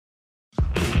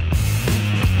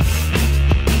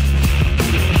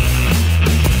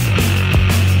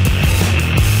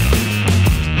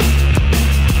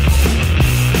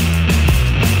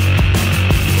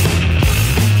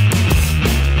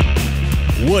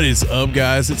What is up,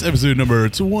 guys? It's episode number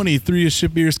 23 of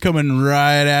Ship Beers coming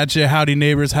right at you. Howdy,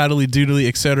 neighbors, howdily doodly,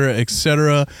 etc.,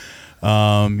 etc.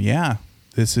 Yeah,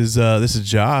 this is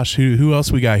Josh. Who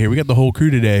else we got here? We got the whole crew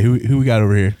today. Who we got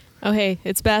over here? Oh, hey,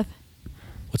 it's Beth.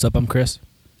 What's up? I'm Chris.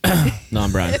 No,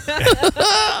 I'm Brian.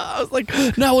 I was like,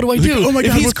 now what do I do? Oh my God,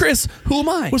 if he's what's- Chris, who am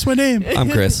I? What's my name? I'm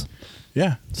Chris.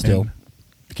 Yeah, Still. And-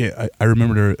 okay, I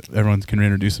remember everyone can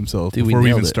reintroduce themselves Dude, we before we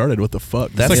nailed even it. started. What the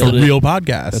fuck? That's It's like a nailed it. real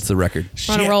podcast. That's the record.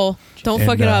 We're on a Shit. roll. Don't And,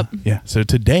 fuck it up. Yeah. So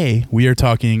today we are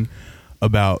talking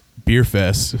about Beer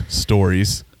Fest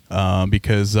stories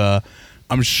because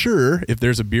I'm sure if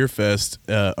there's a Beer Fest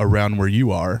around where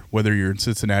you are, whether you're in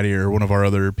Cincinnati or one of our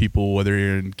other people, whether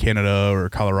you're in Canada or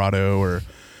Colorado or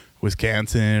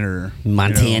Wisconsin or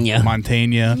Montana,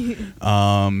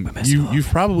 you've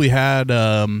probably had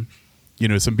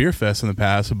some beer fests in the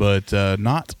past, but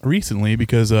not recently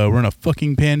because we're in a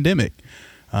fucking pandemic.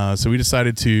 So we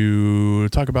decided to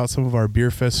talk about some of our beer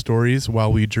fest stories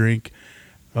while we drink,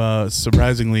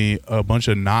 surprisingly, a bunch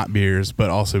of not beers,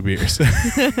 but also beers.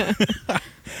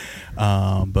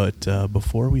 But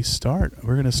before we start,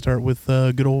 we're going to start with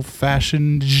good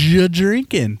old-fashioned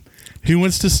drinking. Who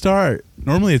wants to start?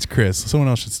 Normally it's Chris. Someone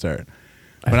else should start.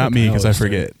 But not me because I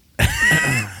forget. All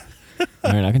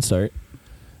right, I can start.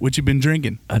 What you been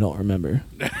drinking? I don't remember.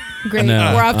 Great.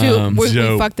 No, We're off to. We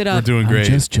Joe, fucked it up. We're doing great.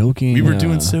 I'm just joking. We were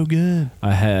doing so good.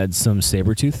 I had some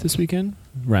Sabretooth this weekend.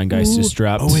 Ryan Geist just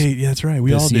dropped Oh, wait. Yeah, that's right.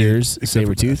 We this all did. year's except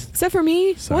for Sabretooth. Except for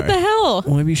me. Sorry. What the hell?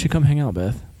 Well, maybe you should come hang out,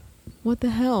 Beth. What the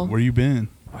hell? Where you been?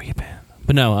 Where you been?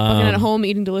 But no, Fucking at home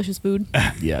eating delicious food.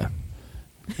 yeah.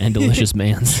 And delicious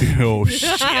mans. Oh,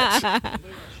 shit.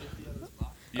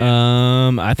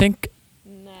 I think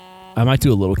I might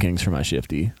do a Little Kings for my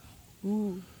shifty.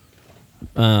 Ooh.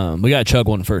 We got to chug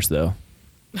one first, though.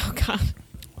 Oh God.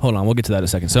 Hold on, we'll get to that in a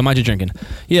second. So, am I just drinking?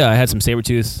 Yeah, I had some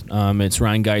Sabretooth. It's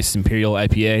Ryan Geist Imperial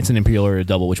IPA. It's an Imperial or a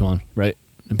double. Which one? Right?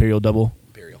 Imperial double?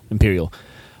 Imperial.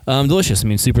 Delicious. I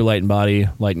mean, super light in body,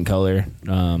 light in color,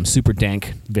 super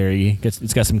dank.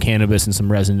 It's got some cannabis and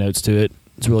some resin notes to it.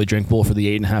 It's really drinkable for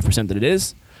the 8.5% that it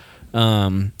is.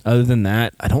 Other than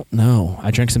that, I don't know. I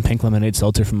drank some pink lemonade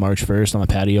seltzer from March 1st on my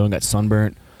patio and got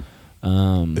sunburnt.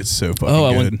 It's so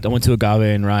fucking good. I went to Agave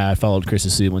and Rye. I followed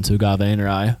Chris's suit. Went to Agave and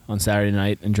Rye on Saturday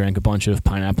night and drank a bunch of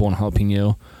pineapple and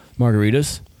jalapeno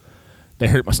margaritas. They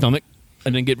hurt my stomach. I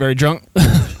didn't get very drunk.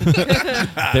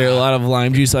 There are a lot of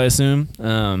lime juice, I assume.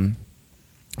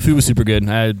 Food was super good.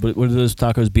 I had, what are those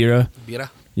tacos? Birra?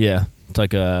 Yeah. It's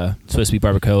like supposed to be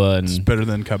barbacoa It's and better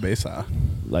than cabeza.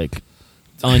 like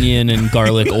onion and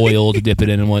garlic oil to dip it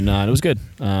in and whatnot. It was good.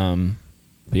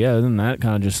 But yeah, other than that,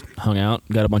 kind of just hung out.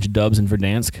 Got a bunch of dubs in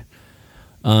Verdansk.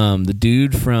 The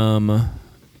dude from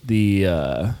the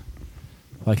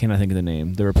why can't I think of the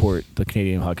name? The Report, the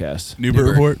Canadian podcast. Newbert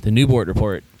Report? The Newbort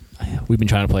Report. We've been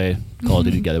trying to play Call of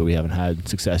Duty together, but we haven't had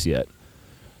success yet.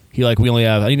 We only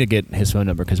have, I need to get his phone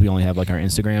number because we only have like our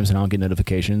Instagrams and I don't get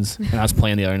notifications. And I was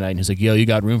playing the other night and he's like, yo, you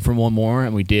got room for one more?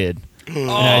 And we did.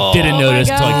 And I didn't notice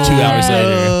until like 2 hours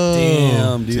later.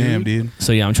 Damn, dude.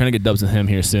 So yeah, I'm trying to get dubs with him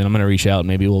here soon. I'm gonna reach out and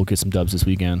maybe we'll get some dubs this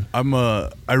weekend. I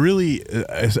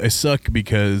suck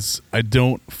because I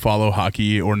don't follow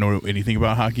hockey or know anything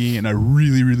about hockey, and I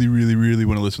really, really, really, really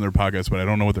want to listen to their podcast, but I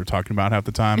don't know what they're talking about half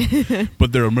the time.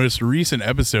 But their most recent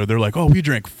episode, they're like, "Oh, we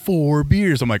drank 4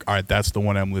 beers." I'm like, "All right, that's the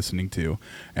one I'm listening to,"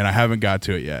 and I haven't got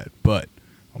to it yet, but.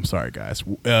 I'm sorry, guys.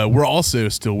 We're also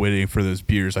still waiting for those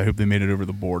beers. I hope they made it over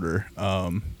the border.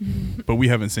 But we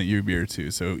haven't sent you a beer,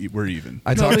 too, so we're even.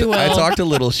 I talked a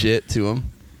little shit to him.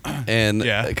 And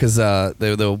Yeah. because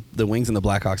the Wings and the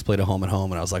Blackhawks played at home, and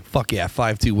I was like, fuck yeah,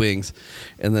 5-2 Wings.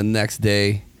 And the next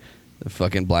day, the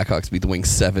fucking Blackhawks beat the Wings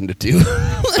 7-2.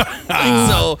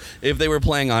 So if they were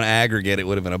playing on aggregate, it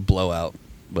would have been a blowout.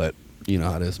 But you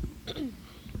know how it is.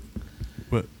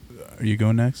 What, are you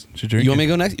going next? Should You want me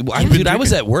to go next? Dude, I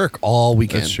was at work all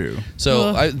weekend. That's true.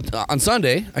 So on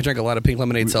Sunday, I drank a lot of pink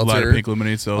lemonade seltzer. A lot of pink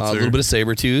lemonade seltzer. A little bit of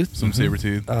Sabretooth. Some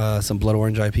Sabretooth. Some Blood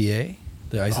Orange IPA.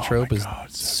 The Isotrope is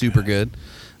God, so super good.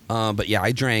 But yeah,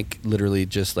 I drank literally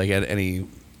just like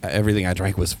everything I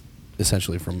drank was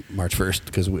essentially from March 1st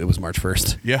because it was March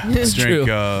 1st. Yeah. It's drank,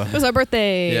 true. It was our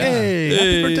birthday. Yeah. Hey, happy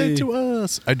Hey. birthday to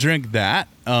us. I drank that.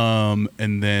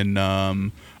 And then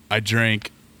I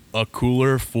drank a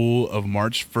cooler full of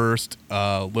March 1st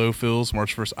Low Fills,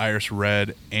 March 1st Irish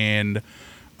Red, and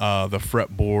the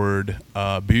Fretboard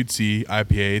Bootsy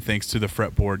IPA, thanks to the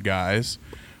Fretboard guys.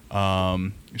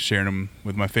 Sharing them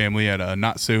with my family at a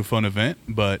not so fun event,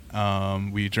 but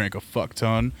we drank a fuck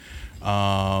ton.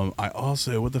 I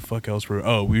also, what the fuck else we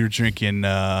were drinking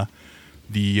the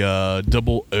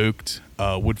double oaked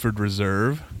Woodford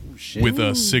Reserve. shit. with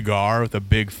a cigar, with a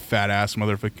big fat ass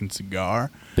motherfucking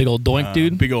cigar. Big old doink,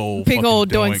 dude. Big old Big fucking old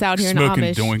doinks out here in smoking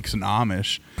Amish. doinks and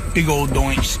Amish Big old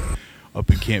doinks. up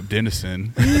in Camp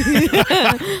Dennison.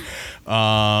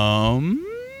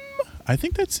 I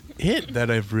think that's it that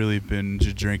I've really been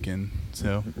drinking.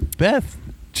 So, Beth,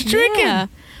 drinking. Yeah.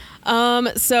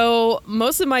 So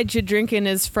most of my drinking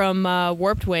is from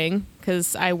Warped Wing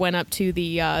because I went up to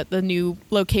the new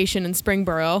location in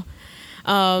Springboro.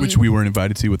 Which we weren't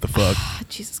invited to. What the fuck?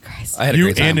 Jesus Christ. I had a You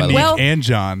great time, and by the Nick way. Well- and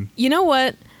John. You know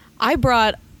what? I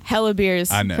brought hella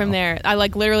beers I know. from there. I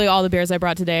like literally all the beers I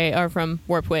brought today are from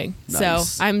Warped Wing. Nice.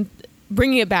 So I'm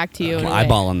bringing it back to you. in a way.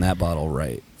 Eyeballing that bottle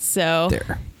right So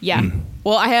there. yeah.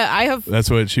 Well, I have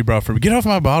That's what she brought for me. Get off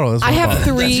my bottle. That's I my have bottle.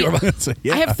 three. That's your bottle. So,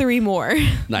 yeah. I have 3 more.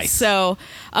 Nice. So,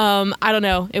 I don't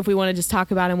know if we want to just talk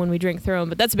about them when we drink through them,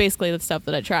 but that's basically the stuff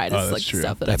that I tried. Oh, It's that's like true. the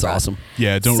stuff that That's I brought. awesome.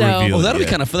 Yeah, don't So- reveal Oh, it that'll be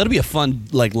yet. kind of fun. That'll be a fun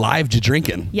like live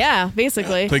drinking. Yeah,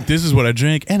 basically. Like, this is what I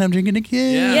drink, and I'm drinking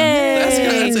again.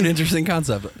 Yay. That's an interesting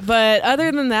concept. But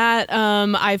other than that,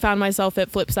 I found myself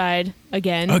at Flipside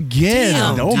again. Again.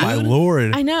 Damn, oh, my dude.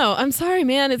 Lord. I know. I'm sorry,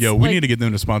 man. It's Yo, we like- need to get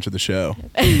them to sponsor the show.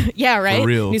 yeah, right.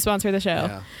 real. New sponsor of the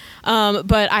show. Yeah.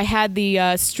 But I had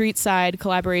the Street Side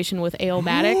collaboration with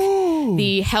Ale-Matic.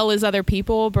 The Hell is Other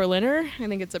People Berliner. I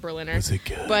think it's a Berliner. Was it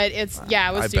good? But it was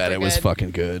I super bet it was good.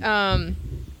 fucking good.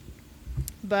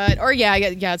 But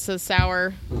it's a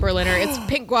sour Berliner. It's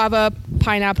pink guava,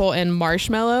 pineapple, and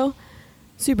marshmallow.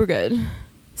 Super good.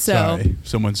 So Sorry.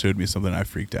 Someone showed me something. I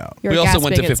freaked out. you're We also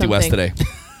went to gasping at 50 West something. today.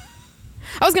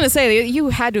 I was gonna say you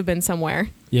had to have been somewhere.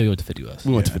 Yeah, we went to 50 West.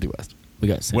 We went to Yeah. 50 West. We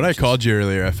got When I sandwiches. called you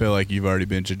earlier, I feel like you've already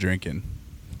been to drinking.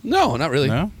 No, not really.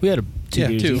 No? We had a 2 Yeah,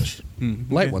 beers 2. each.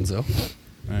 Light Okay. ones though.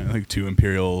 Like 2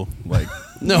 Imperial, like,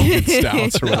 No.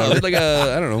 stouts or No, whatever. like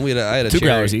I don't know. I had a 2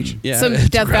 cherry. growlers each. Yeah, Some 2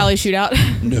 Death Valley growlers.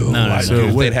 shootout. No, no, I- so dude,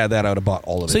 if what- they'd had that, I would have bought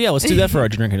all of it. So yeah, let's do that for our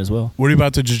drinking as well. What are you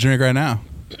about to drink right now?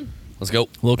 let's go.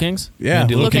 Little Kings? Yeah, Gonna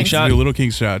do Little King Kings. shot. Do a Little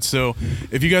Kings shot. So,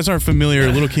 if you guys aren't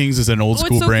familiar, Little Kings is an old Oh, it's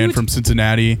school so brand cute. from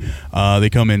Cincinnati. They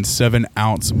come in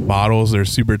 7-ounce bottles. They're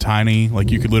super tiny.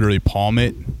 Like, you could literally palm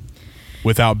it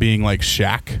without being like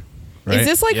Shaq. Right? Is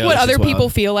this like Yeah, what this other is wild. people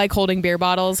feel like holding beer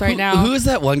bottles right now? Who is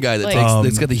that one guy that Like- takes?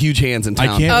 That's got the huge hands in I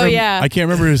town. can't. Oh, rem- yeah. I can't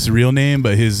remember his real name,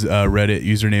 but his Reddit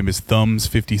username is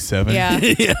Thumbs57. Yeah.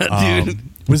 yeah, dude.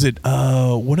 Was it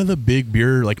one of the big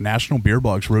beer, like national beer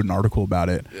blogs, wrote an article about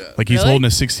it? Yeah. Like he's Really? holding a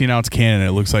 16-ounce can, and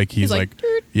it looks like he's like,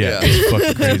 like, yeah, Yeah. it's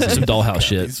fucking crazy. Some dollhouse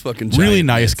shit. He's fucking Really giant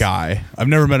nice hands. guy. I've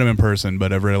never met him in person,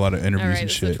 but I've read a lot of All interviews right, and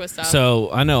it's the shit. twist off. So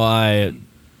I know I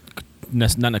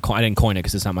didn't coin it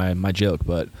because it's not my joke,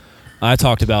 but I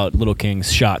talked about Little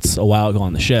King's shots a while ago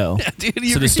on the show. Dude,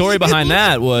 So the story behind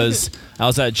that was I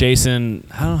was at Jason,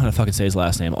 I don't know how to fucking say his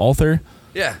last name, Althor.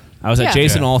 Yeah. I was Yeah. at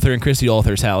Jason Yeah. Althor and Christy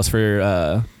Althor's house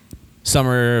for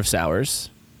Summer of Sours.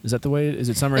 Is that the way? Is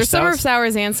it Summer of There's Summer of Stouts?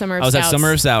 Sours and Summer of I was Stouts. at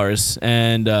Summer of Sours,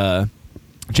 and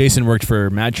Jason worked for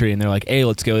Mad Tree, and they're like, "Hey,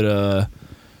 let's go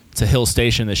to Hill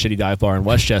Station, the shitty dive bar in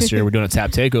Westchester. We're doing a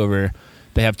tap takeover.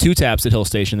 They have 2 taps at Hill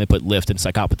Station. They put Lift and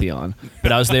Psychopathy on.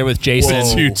 But I was there with Jason.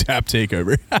 Whoa. 2 tap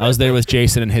takeover. I was there with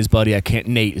Jason and his buddy.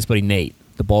 His buddy Nate,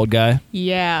 the bald guy.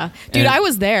 Yeah, dude, And- I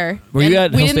was there. Were you And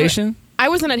at we Hill didn't- Station? I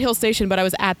wasn't at Hill Station, but I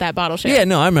was at that bottle share. Yeah,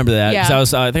 no, I remember that.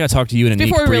 'Cause Yeah. I think I talked to you and Nick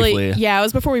Before we briefly. really, yeah, it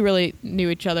was before we really knew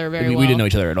each other very we well. didn't know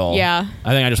each other at all. Yeah.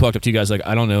 I think I just walked up to you guys like,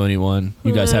 I don't know anyone.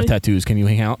 You guys have tattoos. Can you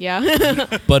hang out? Yeah,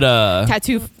 But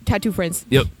tattoo friends.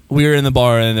 yep, we were in the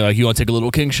bar and they're like, "You want to take a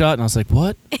Little King shot?" And I was like,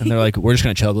 "What?" And they're like, "We're just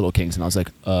gonna chug Little Kings." And I was like,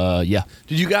 yeah."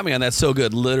 Dude, you got me on that so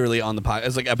good. Literally on the podcast.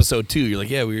 It's like episode 2. You're like,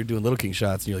 yeah, we were doing Little King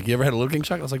shots. And you're like, you ever had a Little King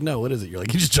shot? I was like, no, what is it? You're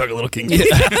like, you just chug a Little King.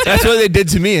 That's what they did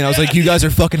to me, and I was like, "You guys are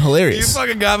fucking You hilarious."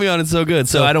 fucking got me on it so good.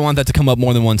 So I don't want that to come up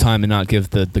more than one time and not give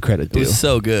the credit It due. was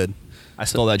so good. I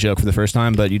stole that joke for the first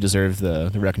time, but you deserve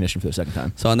the recognition for the second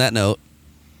time. So on that note,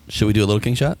 should we do a Little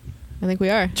King shot? I think we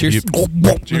are. Cheers.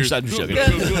 Yep. Cheers. I'm just joking.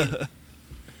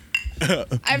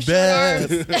 I have short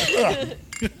arms.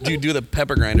 Dude, do the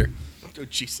pepper grinder. Oh,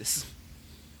 Jesus.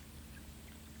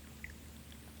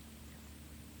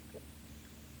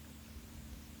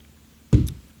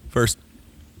 First.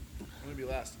 I'm gonna be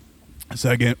last.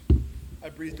 Second. I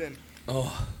breathed in.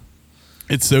 Oh,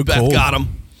 It's so Beth cold. got him.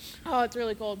 Oh, it's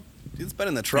really cold. Dude, it's been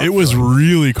in the truck. It was for like-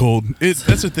 really cold.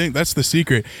 That's the thing. That's the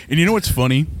secret. And you know what's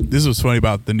funny? This is what's funny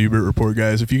about the Newbert Report,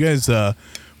 guys. If you guys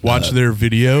watch their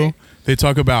video, they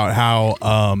talk about how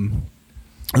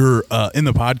or in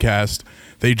the podcast,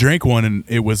 they drank one and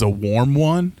it was a warm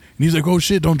one. And he's like, "Oh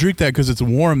shit, don't drink that because it's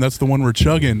warm. That's the one we're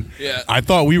chugging." Yeah. I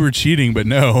thought we were cheating, but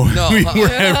no, No, we were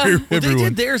well, they everyone.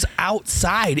 did theirs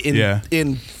outside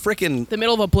in freaking The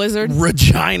middle of a blizzard.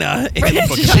 Regina in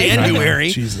Regina. January.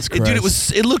 Jesus Dude,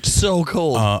 Christ. it looked so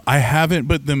cold. I haven't,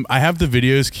 but I have the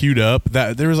videos queued up.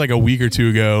 That there was like a week or two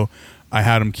ago. I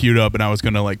had them queued up, and I was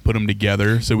gonna like put them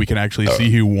together so we can actually see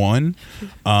who won.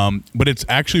 But it's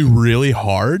actually really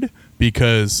hard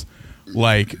because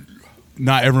like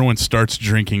not everyone starts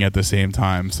drinking at the same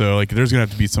time. So like there's gonna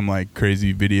have to be some like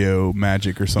crazy video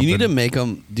magic or something. You need to make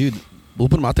them, dude. We'll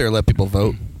put them out there and let people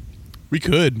vote. We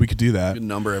could do that. Good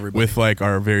number everybody. with like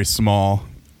our very small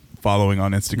following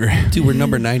on Instagram. Dude, we're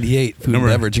number 98 food Number-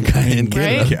 and beverage in Canada.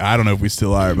 Right? Yeah, I don't know if we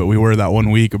still are, but we were that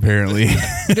one week apparently.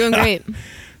 You're doing great.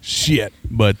 Shit,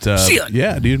 but Shit.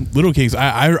 yeah, dude, Little Kings.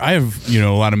 I have a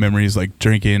lot of memories like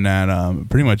drinking at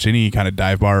pretty much any kind of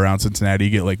dive bar around Cincinnati. You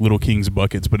get like Little Kings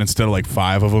buckets, but instead of like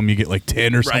 5 of them, you get like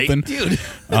 10 or Right, something. dude.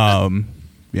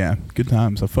 Yeah, good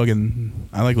times. I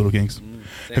like Little Kings.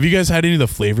 Have you guys had any of the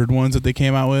flavored ones that they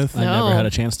came out with? I No. never had a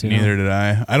chance to. Neither did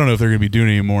I. I don't know if they're gonna be doing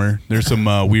it anymore. There's some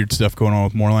weird stuff going on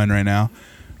with Moreline right now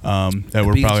that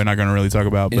we're be probably not gonna really talk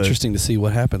about. But Interesting to see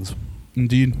what happens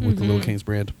indeed, with the Little Kings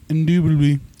brand.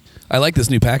 indubitably. I like this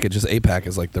new package. This 8-pack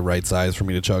is like the right size for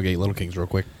me to chug 8 Little Kings real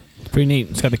quick. Pretty neat.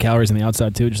 It's got the calories on the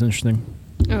outside too, which is interesting.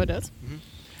 Oh, it does.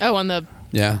 Oh, on the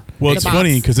Yeah. Well, The it's box.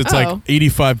 funny because it's Oh. like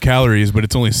 85 calories, but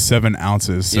it's only 7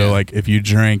 ounces. So, Yeah. like, if you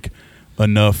drank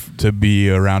enough to be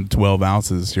around 12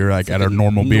 ounces, you're like at a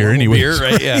normal beer anyway. Beer,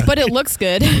 right? Yeah. but it looks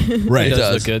good. Right. It It does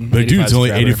does. look good. But dude, it's 85's only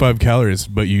grabber. 85 calories,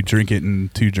 but you drink it in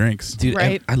 2 drinks. Dude,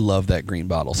 Right. I love that green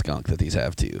bottle skunk that these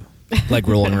have too. Like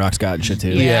Rolling Rock's got and shit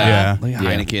too. Yeah. Like Yeah.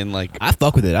 Heineken, like I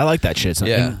fuck with it. I like that shit. So,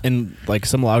 Yeah. and like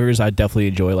some lagers, I definitely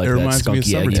enjoy like It that reminds me of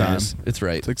skunky summertime. egginess. it's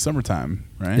right. It's like summertime,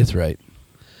 right? It's right.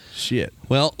 Shit.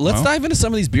 Well, let's Well. dive into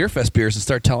some of these beer fest beers and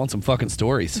start telling some fucking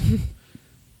stories.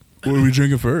 What are we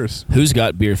drinking first? Who's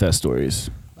got beer fest stories?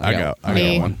 I got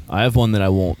Me. one. I have one that I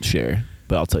won't share,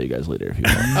 but I'll tell you guys later if you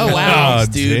want. Oh, wow. Oh,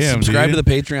 dude, damn, subscribe dude. to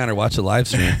the Patreon or watch the live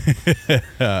stream.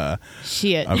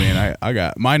 Shit. I mean, I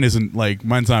got mine. Isn't like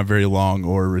mine's not very long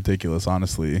or ridiculous,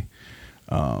 honestly.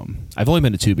 I've only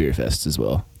been to 2 beer fests as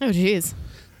well. Oh, jeez.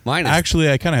 Mine is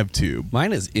Actually, I kind of have 2.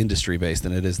 mine is industry based,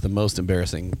 and it is the most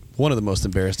embarrassing. One of the most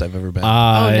embarrassed I've ever been.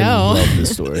 I no. love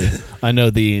this story. I know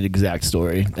the exact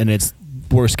story, and it's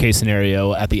worst case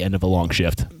scenario at the end of a long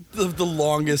shift. the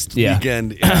longest Yeah.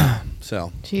 weekend. Yeah.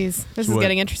 So Jeez. This So is what-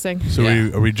 getting interesting. So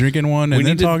Yeah. are we drinking one and we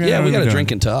then need to. talking? Yeah, Or we are got to going?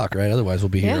 drink and talk, right? Otherwise, we'll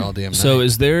be here Yeah. all damn night. So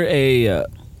is there a?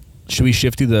 Should we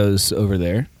shift to those over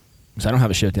there? Because I don't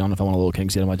have a shift. I don't know if I want a Little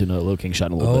Kings yet. I might do another Little King shot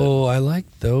in a little bit. Oh, I like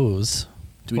those.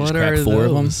 Do we just crack 4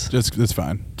 of them? Just that's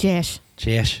fine. Josh.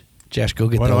 Josh, go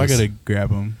get Why do I those. gotta grab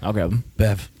them? I'll grab them.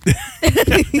 Bev.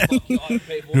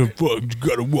 No, fuck, you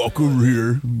gotta walk over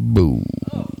here. Boo.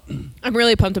 I'm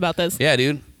really pumped about this. Yeah,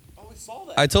 dude.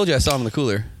 I told you I saw him in the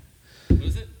cooler.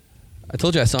 I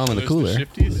told you I saw him in the cooler.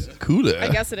 Cooler. I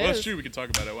guess it Well, is. it's true. We can talk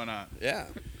about it. Why not? Yeah.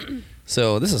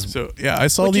 So this is So yeah, I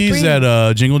saw What'd you these bring?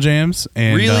 at Jingle Jams,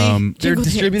 and really they're Jingle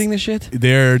distributing this shit.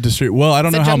 they're Well, I don't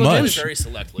Is know it how Jumbo much. Jams?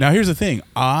 select. Now here's the thing: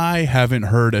 I haven't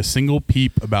heard a single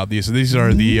peep about these. So these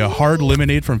are the hard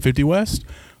lemonade from 50 West.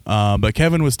 But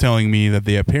Kevin was telling me that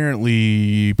they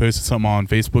apparently posted something on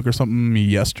Facebook or something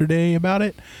yesterday about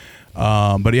it.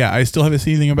 But yeah, I still haven't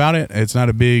seen anything about it. It's not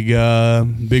a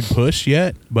big push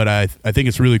yet, but I think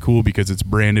it's really cool because it's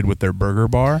branded with their burger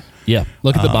bar. Yeah.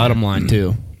 Look at the bottom line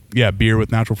too. Yeah, beer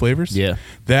with natural flavors. Yeah.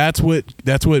 That's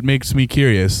what makes me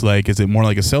curious. Like, is it more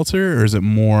like a seltzer or is it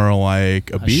more like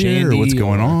a beer or what's shandy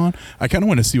going or- on? I kind of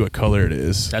want to see what color it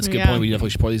is. That's a good Yeah. point. We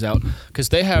definitely should pour these out because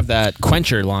they have that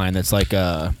quencher line that's like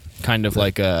a kind of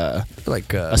like a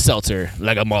Like seltzer,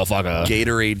 like a motherfucker.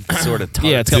 Gatorade sort of tart.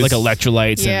 Yeah, it's got like This-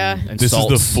 electrolytes Yeah. and This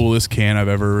salts. is the fullest can I've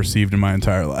ever received in my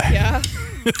entire life. Yeah.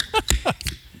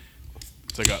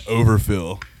 It's like an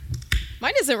overfill.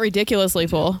 Mine isn't ridiculously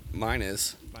full. Mine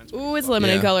is Ooh, it's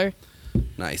lemonade Yeah. color.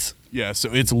 nice. Yeah, so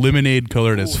it's lemonade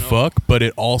colored as fuck, but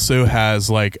it also has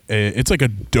like it's like a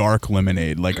dark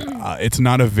lemonade. Like it's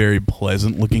not a very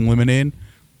pleasant looking lemonade.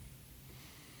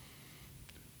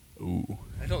 Ooh,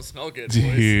 I don't smell good.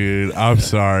 dude, I'm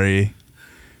sorry.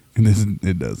 And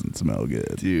it doesn't smell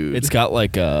good, Dude. It's got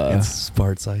like it's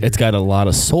smart cider. it's got a lot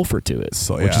of sulfur to it,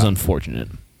 So, which is yeah. unfortunate.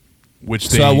 Which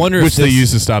So they I wonder if which they this-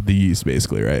 use to stop the yeast,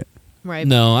 basically, right? Right.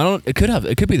 No, I don't. It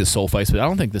could be the sulfites, but I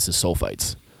don't think this is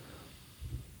sulfites.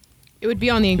 It would be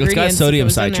on the It's ingredients. got sodium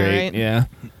if it was in citrate. there, right?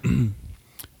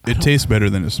 Yeah. It tastes better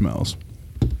than it smells.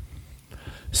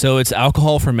 So it's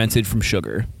alcohol fermented from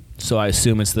sugar. So I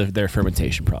assume it's their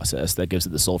fermentation process that gives it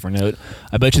the sulfur note.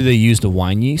 I bet you they used a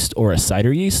wine yeast or a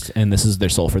cider yeast, and this is their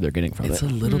sulfur they're getting from It's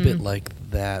it. a little bit like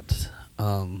that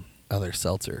other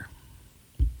seltzer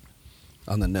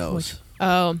on the nose.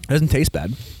 Oh, It doesn't taste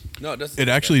bad. No, it doesn't. It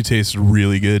actually tastes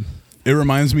really good. It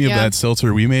reminds me of Yeah. that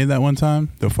seltzer we made that one time,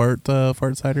 the fart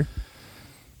cider.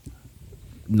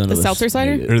 None The of us seltzer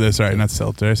cider? ate it. Or the sorry, not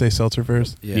seltzer. Did I say seltzer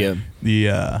first? Yeah. The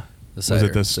The was cider,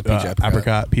 it this the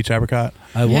peach peach apricot?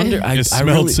 I wonder. Yeah. I It smelled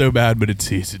really, so bad, but it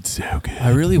tasted so good. I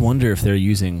really wonder if they're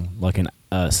using like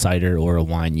a cider or a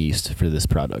wine yeast for this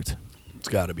product, It's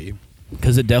got to be.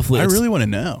 because it definitely. I it's- really want to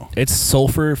know. It's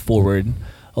sulfur forward.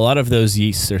 A lot of those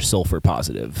yeasts are sulfur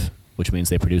positive, which means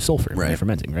they produce sulfur when Right. they're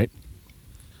fermenting, right?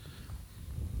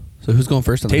 So who's going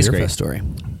first on the Tastes Beer great. Fest story?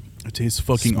 It tastes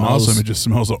fucking Smells- awesome. It just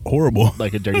smells horrible.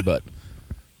 Like a dirty butt.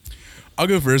 I'll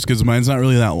go first because mine's not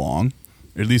really that long.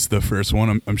 At least the first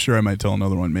one. I'm sure I might tell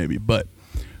another one maybe. But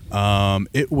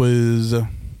it was, I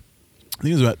think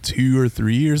it was about 2 or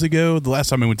 3 years ago. The last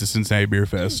time I went to Cincinnati Beer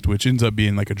Fest, which ends up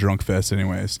being like a drunk fest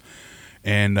anyways.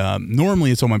 And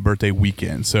normally it's on my birthday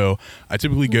weekend. So I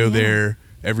typically go there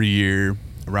every year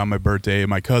around my birthday.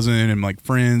 My cousin and like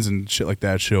friends and shit like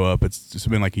that show up. It's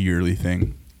been like a yearly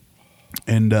thing.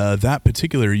 And that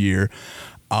particular year,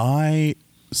 I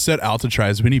set out to try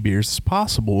as many beers as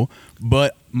possible,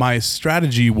 but my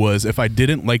strategy was if I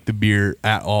didn't like the beer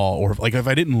at all, or like if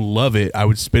I didn't love it, I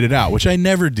would spit it out, which I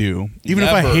never do. Even if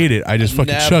I Never. hate it, I just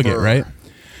fucking chug it, Never. right?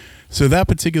 So that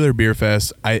particular beer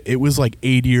fest, it was like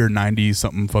 80 or 90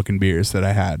 something fucking beers that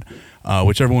I had,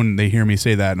 which everyone, they hear me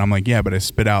say that, and I'm like, yeah, but I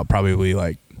spit out probably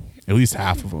like at least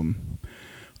half of them.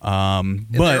 And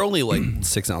But they're only like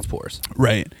 6 ounce pours.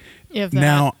 right. if that.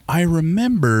 Now, I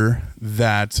remember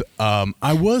that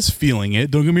I was feeling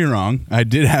it. Don't get me wrong. I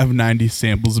did have 90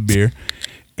 samples of beer.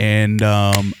 And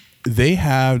they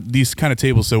have these kind of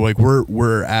tables. So, like,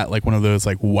 we're at, like, one of those,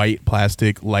 like, white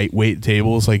plastic lightweight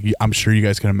tables. Like, I'm sure you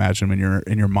guys can imagine them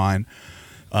in your mind.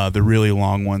 The really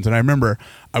long ones. And I remember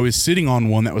I was sitting on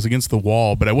one that was against the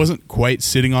wall, but I wasn't quite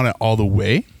sitting on it all the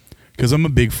way. Because I'm a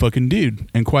big fucking dude.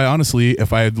 And quite honestly,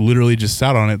 if I had literally just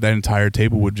sat on it, that entire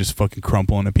table would just fucking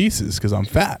crumple into pieces because I'm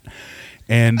fat.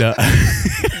 And so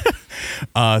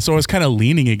I was kind of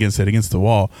leaning against the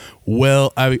wall.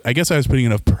 Well, I guess I was putting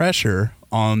enough pressure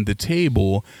on the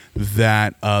table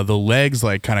that the legs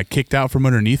like kind of kicked out from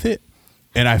underneath it.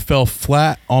 And I fell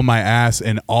flat on my ass,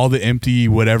 and all the empty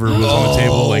whatever was on the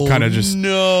table like kind of just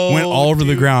went all over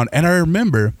the ground. And I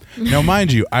remember, now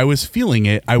mind you, I was feeling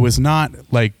it. I was not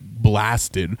like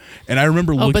blasted. And I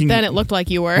remember Oh, looking. but then it looked like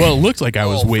you were. Well, it looked like I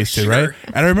was Oh, for wasted, sure. right?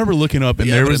 And I remember looking up, and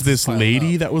The there evidence was this is piling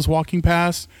lady up. that was walking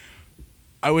past.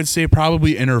 I would say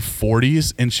probably in her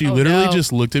 40s, and she Oh, literally no.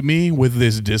 just looked at me with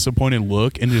this disappointed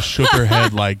look and just shook her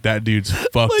head like that dude's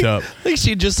fucked up. Like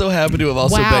she just so happened to have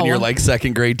also Wow. been your like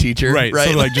second grade teacher, Right.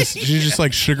 So like she just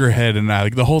like shook her head, and I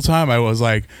like the whole time I was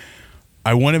like,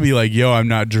 I want to be like, yo, I'm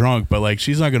not drunk, but like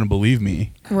she's not gonna believe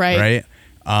me. Right.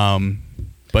 Right.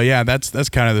 But yeah, that's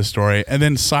kind of the story. And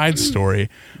then side story,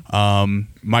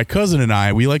 my cousin and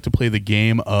I, we like to play the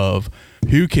game of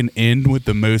who can end with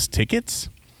the most tickets.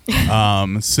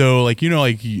 So like,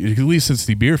 like at least since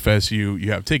the beer fest, you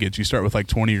have tickets. You start with like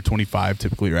 20 or 25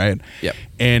 typically, right? Yep.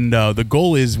 And the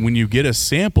goal is when you get a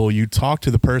sample, you talk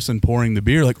to the person pouring the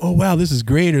beer, like, oh wow, this is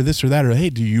great, or this or that, or hey,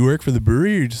 do you work for the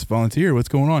brewery, or you just volunteer? What's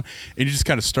going on? And you just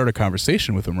kind of start a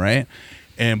conversation with them, right?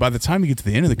 And by the time you get to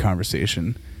the end of the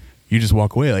conversation, you just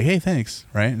walk away like, hey, thanks,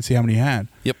 right? And see how many you had.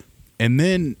 Yep. And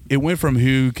then it went from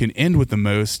who can end with the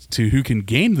most to who can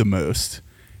gain the most.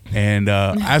 And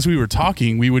as we were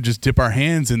talking, we would just dip our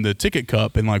hands in the ticket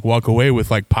cup and like walk away with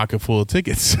like pocket full of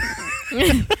tickets.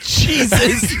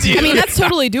 Jesus, dude. I mean, that's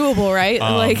totally doable, right?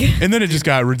 Like, and then it just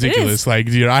got ridiculous. Like,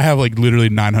 dude, I have like literally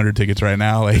 900 tickets right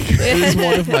now. Like, It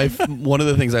was one of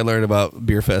the things I learned about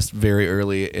Beer Fest very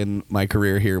early in my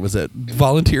career here was that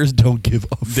volunteers don't give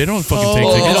up. they don't fucking take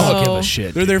Oh. tickets. I don't give a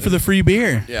shit. They're there for the free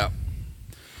beer. Yeah.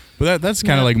 But that's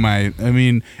kind of Yeah. like I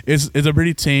mean, it's a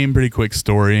pretty tame, pretty quick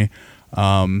story.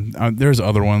 There's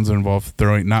other ones that involve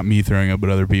not me throwing up, but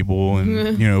other people.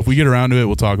 And, if we get around to it,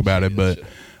 we'll talk about it. But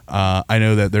I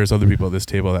know that there's other people at this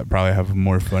table that probably have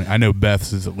more fun. I know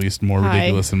Beth's is at least more Hi.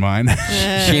 ridiculous than mine.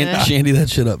 Shandy that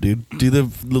shit up, dude. Do the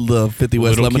 50 West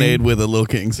Little lemonade King? with a Little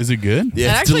Kings. Is it good? Yeah,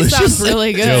 that it's actually delicious. sounds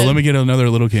really good. Yo, let me get another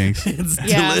Little Kings. It's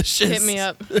yeah, delicious. hit me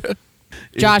up.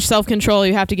 Josh, self-control.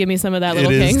 You have to give me some of that,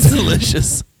 Little It is Kings.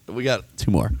 delicious. We got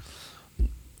 2 more.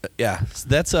 Yeah, so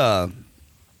that's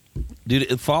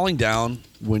dude. Falling down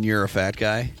when you're a fat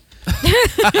guy.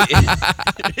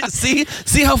 see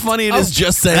how funny it is Oh.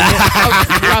 just saying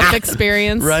it, A rough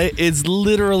experience. right? It's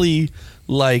literally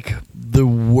like the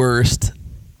worst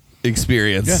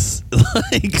experience.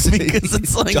 Like, because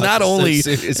it's like, not only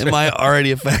am I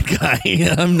already a fat guy,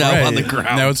 I'm now on the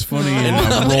ground. Now it's funny and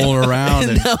I'm rolling around.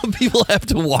 And now people have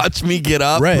to watch me get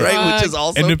up, right? Which is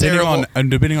also terrible.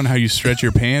 Depending on how you stretch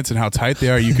your pants and how tight they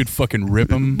are, you could fucking rip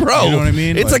them. Bro, you know what I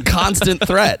mean? It's like, a constant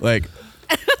threat. Like,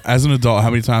 as an adult,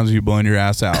 how many times have you blown your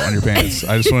ass out on your pants?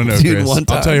 I just want to know, Dude, Chris. one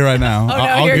time. I'll tell you right now. Oh no,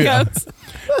 I'll here it get- goes.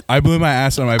 I blew my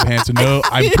ass on my pants. And no,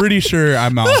 I'm pretty sure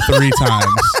I'm out 3 times.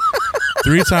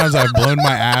 3 times I've blown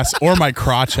my ass or my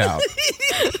crotch out.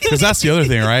 Because that's the other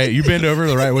thing, right? You bend over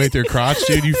the right way with your crotch,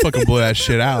 dude, you fucking blow that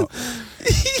shit out.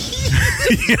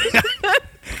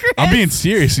 I'm being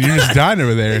serious. You're just dying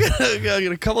over there. I got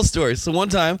a couple stories. So one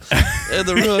time at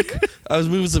the Rook, I was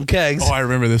moving some kegs. Oh, I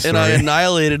remember this story. And I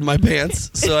annihilated my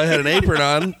pants. So I had an apron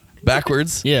on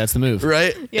backwards. Yeah, that's the move.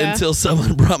 Right? Yeah. Until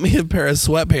someone brought me a pair of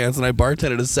sweatpants and I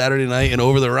bartended a Saturday night in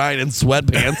Over the Rhine in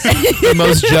sweatpants. The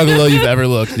most juggalo you've ever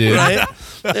looked, dude. Right?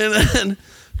 And then,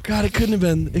 God, it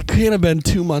can't have been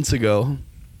 2 months ago.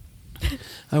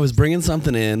 I was bringing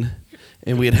something in.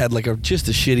 And we had like just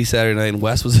a shitty Saturday night, and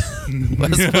Wes was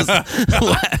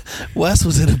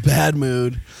in a bad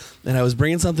mood. And I was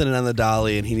bringing something in on the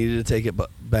dolly, and he needed to take it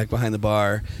back behind the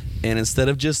bar. And instead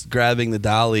of just grabbing the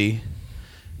dolly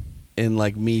and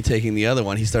like me taking the other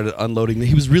one, he started unloading.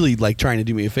 He was really like trying to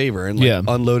do me a favor and like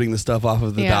unloading the stuff off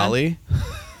of the dolly.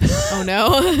 Oh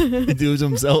no. He do it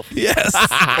himself. Yes.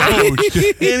 Oh,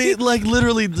 shit. And he like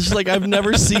literally just like, I've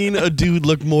never seen a dude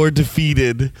look more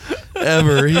defeated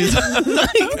ever. He's like,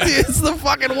 it's the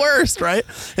fucking worst, right?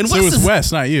 And So it was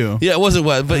Wes, not you. Yeah, it wasn't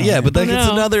Wes, but yeah, but like it's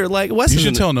no. another like Wes. You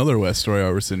should isn't- tell another Wes story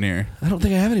while we're sitting here. I don't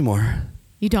think I have anymore.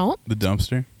 You don't? The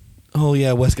dumpster. Oh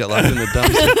yeah, Wes got locked in the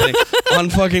dumpster thing on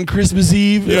fucking Christmas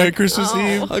Eve. Yeah, Like, Christmas Oh.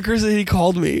 Eve. on Christmas Eve, he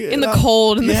called me In the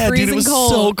cold, in the yeah, freezing dude, it was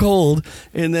cold. so cold.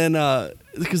 And then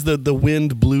because the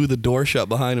wind blew the door shut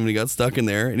behind him, and he got stuck in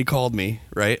there. And he called me,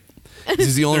 right? 'Cause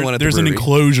he's the only one at the There's an brewery,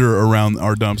 enclosure around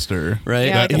our dumpster. right?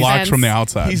 Yeah, That like a locks fence. from the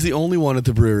outside. He's the only one at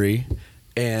the brewery,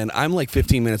 and I'm like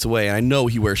 15 minutes away, and I know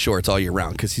he wears shorts all year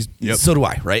round because he's. Yep. So do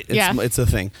I, right? Yeah. It's a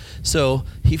thing. So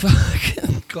he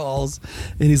fucking calls,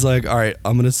 and he's like, "All right,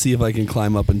 I'm gonna see if I can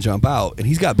climb up and jump out." And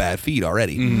he's got bad feet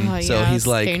already, Oh, so yeah, he's it's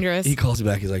like, dangerous. he calls me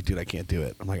back. He's like, "Dude, I can't do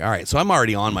it." I'm like, "All right." So I'm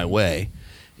already on my way,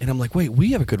 and I'm like, "Wait,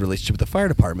 we have a good relationship with the fire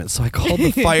department." So I called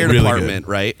the fire Really department,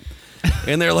 right?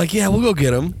 And they're like, "Yeah, we'll go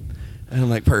get him." And I'm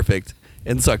like, "Perfect."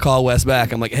 And so I call Wes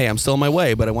back. I'm like, "Hey, I'm still on my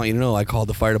way, but I want you to know I called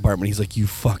the fire department." He's like, "You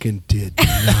fucking did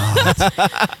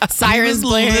not." Sirens He was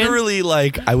blaring. literally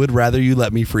like, "I would rather you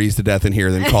let me freeze to death in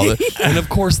here than call it." And of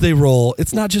course they roll.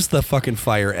 It's not just the fucking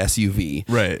fire SUV.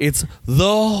 Right. It's the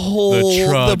whole The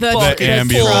truck, the fucking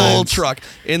ambulance. full truck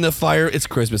in the fire. It's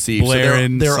Christmas Eve,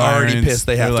 Blaring so they're already sirens. pissed.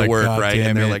 They have They're to like, work, "God right? damn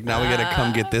And they're it." like, "Now we gotta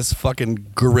come get this fucking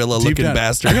gorilla Deep looking down.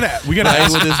 bastard." We gotta right,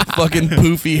 ask- with his fucking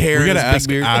poofy hair. We and gotta his ask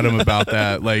big beard. Adam about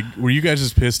that. Like, were you guys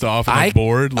just pissed off and like,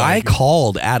 bored? I Like,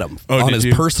 called Adam Oh, on did his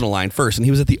you? personal line first, and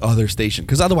he was at the other station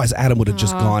because otherwise Adam would have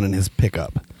just gone in his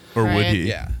pickup. or would Right. he?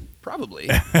 Yeah, probably.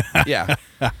 Yeah.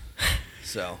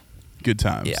 So, Good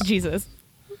times. Yeah. Jesus.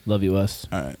 Love you, Wes.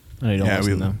 All right. I know you don't Yeah,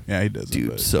 listen though. yeah, he does. it, dude,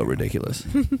 but- so ridiculous.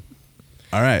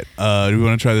 All right. Do we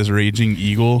want to try this Raging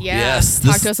Eagle? Yeah. Yes,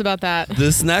 Talk this- to us about that.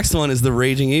 This next one is the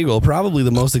Raging Eagle, probably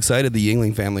the most excited the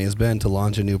Yingling family has been to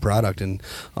launch a new product in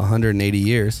 180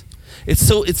 years. It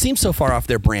seems so far off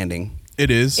their branding.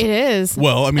 It is. It is.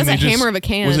 Well, I mean, That's they a just, hammer of a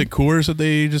can. Was it Coors that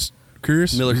they just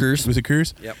Coors? Miller Coors. Was it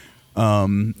Coors? Yep.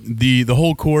 The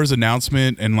whole Coors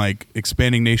announcement and like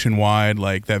expanding nationwide,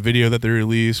 like that video that they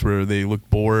released where they looked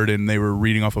bored and they were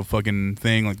reading off a fucking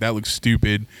thing, like that looks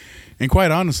stupid. And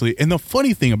quite honestly, and the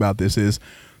funny thing about this is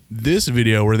this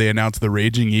video where they announced the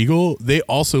Raging Eagle, they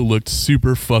also looked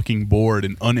super fucking bored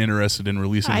and uninterested in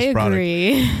releasing I this product.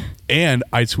 agree. And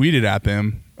I tweeted at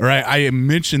them, or I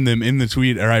mentioned them in the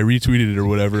tweet, or I retweeted it or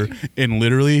whatever. And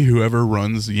literally, whoever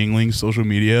runs Yingling's social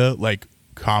media, like,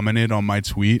 commented on my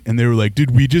tweet, and they were like,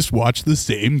 "Did we just watch the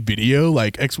same video?"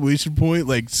 Like, exclamation point,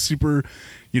 like, super,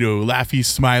 laughy,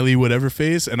 smiley, whatever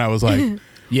face. And I was like,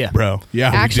 Yeah. "Bro,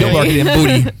 yeah, Actually- we did."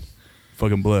 Marketing booty.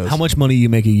 Fucking blows. How much money you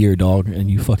make a year, dog, and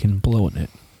you fucking blowing it.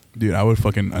 dude? I would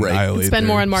fucking annihilate. Spend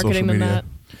more their on marketing social than media. that.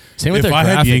 Same with If their I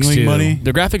had graphics Yingling too. money-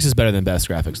 Their graphics is better than best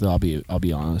graphics, though. I'll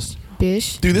be honest.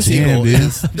 Bish. Dude, this Damn, eagle. dude.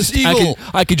 This I eagle.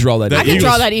 could draw that. I That could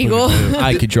draw eagle's that eagle. fucking dope.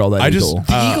 I could draw that I just- eagle.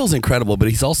 The eagle's incredible, but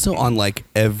he's also on like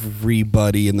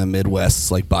everybody in the Midwest's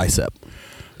like bicep.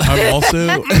 I'm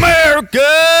also, America.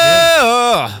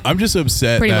 I'm just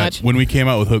upset Pretty that much. when we came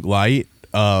out with Hook Light,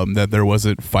 that there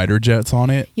wasn't fighter jets on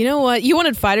it. You know what? You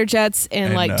wanted fighter jets and,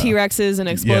 And, like T-Rexes and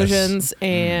explosions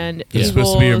and It's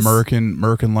supposed to be a eagles.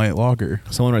 Merkin Light Lager.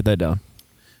 Someone write that down.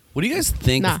 What do you guys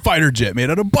think Nah. Fighter jet made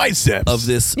out of biceps. of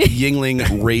this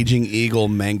Yingling Raging Eagle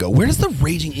mango? Where does the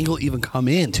Raging Eagle even come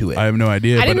into it? I have no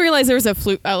idea. I didn't but realize there was a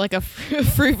fruit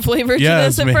flavor to Yeah,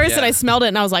 this at it's first, me- and I Yeah. smelled it,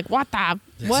 and I was like, "What the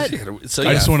what?" So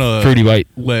I just want Fruity to white.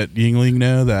 let Yingling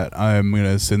know that I'm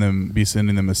gonna be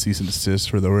sending them a cease and desist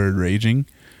for the word raging,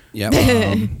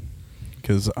 Yeah.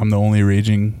 because I'm the only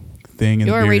raging thing in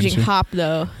You're the a beer raging industry. hop,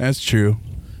 though. That's true.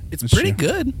 It's That's pretty true.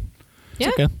 good. Yeah.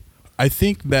 Okay. I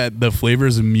think that the flavor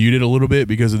is muted a little bit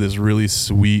because of this really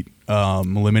sweet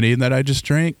lemonade that I just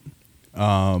drank.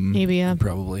 Maybe yeah.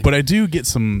 Probably. But I do get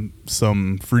some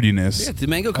fruitiness. yeah, the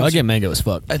mango I comes get mango as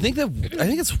fuck. I think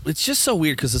it's just so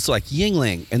weird because it's like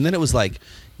Yingling, and then it was like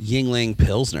Yingling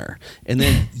Pilsner, and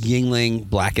then Yingling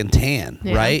Black and Tan,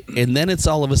 Yeah. right? And then it's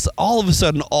all of a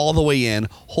sudden, all the way in,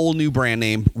 whole new brand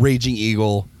name, Raging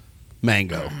Eagle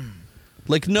Mango.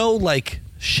 Like no like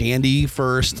shandy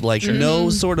first, like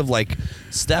no sort of like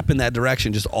step in that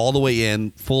direction, just all the way in,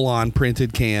 full on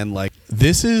printed can, like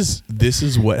This is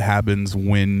what happens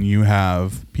when you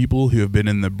have people who have been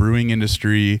in the brewing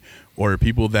industry or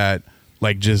people that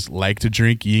like just like to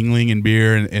drink Yingling and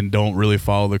beer and don't really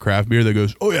follow the craft beer that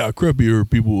goes, oh yeah, craft beer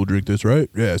people will drink this, right?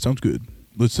 Yeah, sounds good.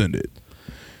 Let's send it.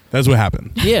 That's what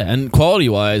happened. Yeah, and quality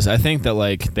wise, I think that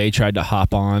like they tried to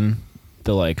hop on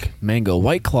the like mango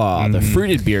White Claw, the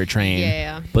fruited beer train.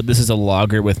 Yeah. But this is a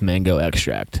lager with mango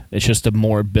extract. It's just a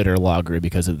more bitter lager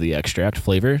because of the extract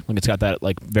flavor. Like it's got that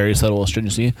like very subtle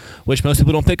astringency, which most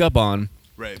people don't pick up on.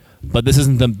 Right. But this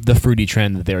isn't the fruity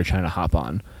trend that they were trying to hop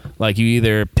on. Like you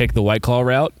either pick the White Claw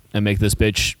route and make this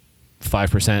bitch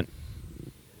 5%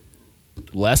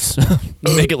 less,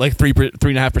 make it like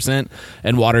 3.5%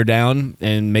 and water down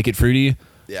and make it fruity,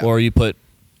 Yeah. or you put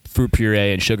fruit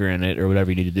puree and sugar in it or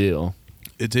whatever you need to do.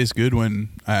 It tastes good when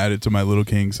I add it to my Little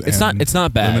Kings. It's not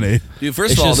bad. Lemonade. dude.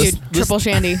 First It's of all, just- this Triple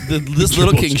shandy. this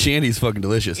Little King Shandy is fucking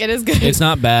delicious. It is good. It's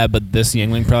not bad, but this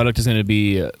Yingling product is going to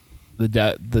be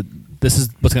this is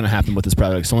what's going to happen with this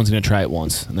product. Someone's going to try it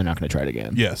once and they're not going to try it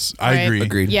again. Yes, I Right. agree.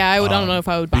 Agreed. Yeah, I don't know if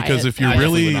I would buy Because it. if you're I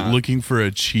definitely really would not. looking for a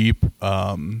cheap,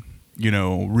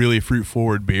 really fruit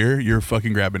forward beer, you're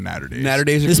fucking grabbing Natter Days. Natter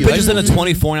Days are This cute. bitch is in a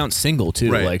 24-ounce single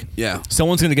too. Right. Like, Yeah.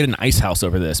 someone's going to get an ice house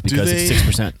over this because they- it's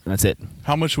 6%. And that's it.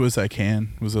 How much was that can?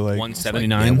 Was it like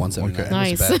 179. Yeah, 179. Okay.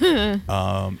 That's Nice.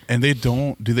 bad. And they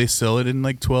don't. Do they sell it in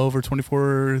like 12 or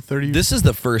 24 or 30? This is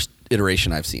the first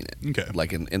iteration I've seen it. Okay.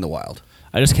 Like in the wild.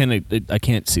 I just can't. I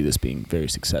can't see this being very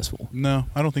successful. No,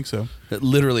 I don't think so.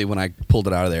 Literally, when I pulled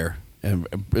it out of there, and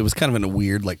it was kind of in a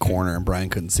weird like corner, and Brian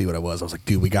couldn't see what it was. I was like,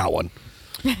 "Dude, we got one."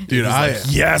 Dude,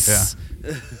 yes.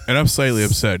 Yeah. And I'm slightly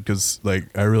upset because like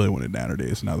I really wanted Natter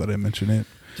Days now that I mention it.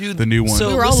 Dude, the new one. So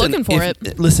We were all listen, looking for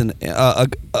it. Listen,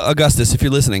 Augustus, if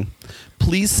you're listening,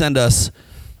 please send us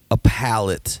a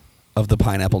pallet of the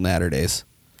pineapple Natter Days,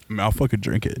 I mean, I'll fucking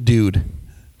drink it. dude.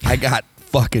 I got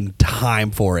fucking time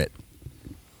for it.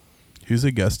 Who's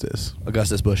Augustus?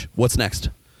 Augustus Bush. What's next?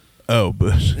 Oh,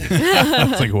 Bush. I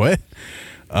was like, what?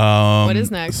 What is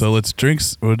next? So we'll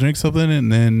drink something, and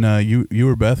then you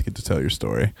or Beth get to tell your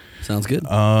story. Sounds good.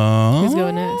 Who's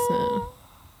going next?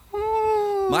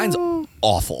 No. Mine's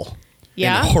awful.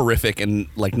 Yeah? And horrific and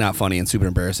like not funny and super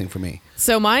embarrassing for me.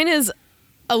 So mine is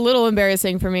a little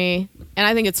embarrassing for me, and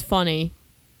I think it's funny.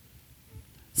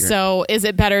 So is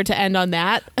it better to end on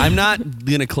that? I'm not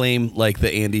gonna claim like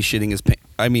the Andy shitting his pants.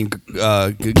 I mean,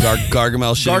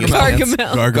 Gargamel shitting his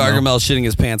pants. Gargamel. Gargamel shitting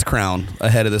his pants crown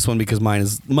ahead of this one because mine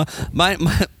is my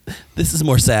this is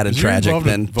more sad and Does yours tragic involve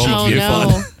than Oh, cheeky no.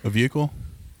 fun. A vehicle?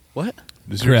 What?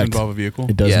 Does yours Correct. involve a vehicle?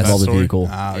 It does Yes. involve a Story? vehicle.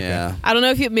 Ah, okay. Yeah. I don't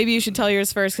know if maybe you should tell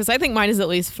yours first because I think mine is at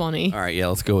least funny. All right. Yeah.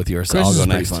 Let's go with yours. Chris I'll is go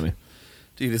pretty next. funny.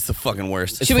 Dude, it's the fucking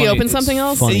worst. Should we open something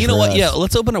else? funny And you know for what? us. Yeah.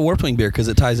 Let's open a Warped Wing beer because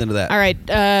it ties into that. All right.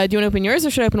 Do you want to open yours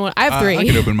or should I open one? I have three. I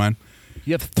can open mine.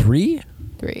 You have 3?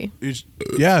 Three.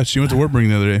 Yeah, she went to Wartburg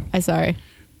the other day. I'm sorry.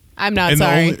 I'm not And,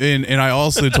 sorry. and I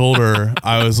also told her,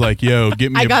 I was like, yo,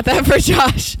 get me I got that for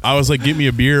Josh. I was like, get me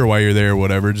a beer while you're there or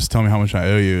whatever. Just tell me how much I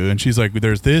owe you. And she's like,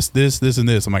 there's this, and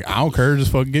this. I'm like, I don't care.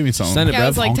 Just fucking give me something. Send it, Yeah, I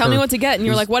was Brev. like, tell me Honker. what to get. And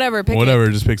you're like, whatever, pick Whatever,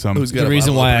 it. just pick something. Who's got The a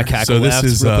reason bottle why I opener? cackle So this laughed,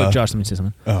 is, real quick, Josh, let me say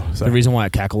something. Oh, sorry. The reason why I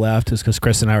cackle laughed is because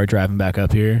Chris and I were driving back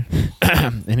up here,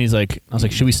 and he's like, I was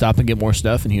like, should we stop and get more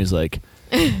stuff? And he was like,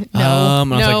 and I was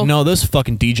like, no, those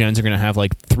fucking degens are gonna have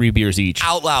like 3 beers each.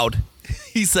 Out loud.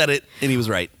 He said it, and he was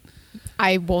right.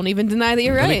 I won't even deny that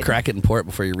you're Let me right. crack it and pour it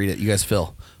before you read it. You guys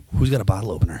fill. Who's got a bottle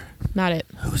opener? Not it.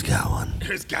 Who's got one?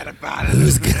 Who's got a bottle?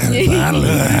 Who's got a bottle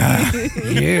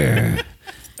opener? Here.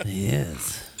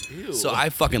 Yes. So I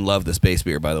fucking love this base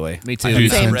beer, by the way. Me too. I have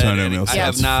Dude, not Same. read Antonio any, Mills I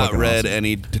sounds have not fucking read awesome.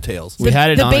 any details. We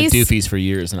had it the on base- at Doofy's for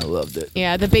years, and I loved it.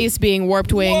 Yeah, the base being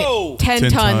Warped Wing, Whoa! 10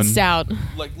 10 ton ton. stout.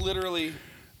 Like literally.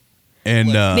 and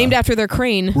named after their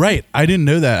crane. Right, I didn't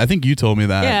know that. I think you told me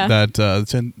that. Yeah.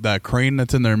 That crane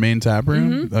that's in their main tap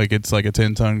room, Mm-hmm. like it's like a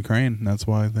 10-ton crane. That's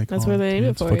why they call That's it. where they named it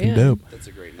It's for, fucking yeah. dope. That's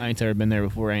a great I ain't ever been there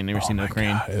before. I ain't never seen no my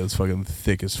crane. God, it was fucking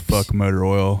thick as fuck motor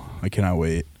oil. I cannot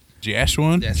wait. Jash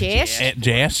one? That's Jash? At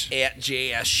Jash? At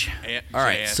Jash. At All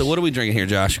right, Jash. so what are we drinking here,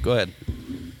 Josh? Go ahead.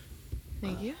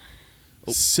 Thank you.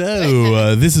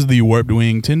 So, this is the Warped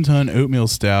Wing 10-ton oatmeal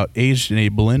stout aged in a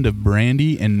blend of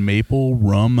brandy and maple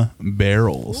rum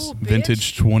barrels. Ooh, bitch.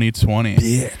 Vintage 2020.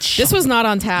 This was not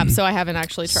on tap, so I haven't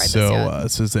actually tried this yet. It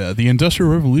says the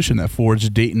Industrial Revolution that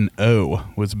forged Dayton O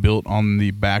was built on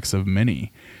the backs of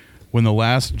many. When the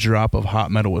last drop of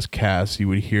hot metal was cast, you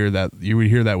would hear that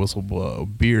whistle blow.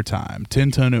 Beer time.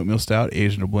 10-ton oatmeal stout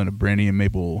aged in a blend of brandy and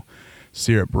maple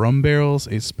syrup rum barrels.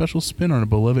 A special spin on a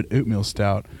beloved oatmeal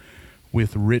stout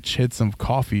with rich hits of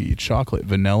coffee, chocolate,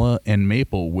 vanilla, and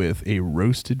maple with a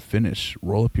roasted finish.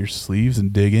 Roll up your sleeves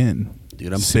and dig in.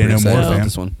 Dude, I'm Say super no excited more, about fam.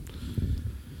 this one.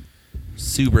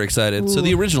 Super excited. So Ooh.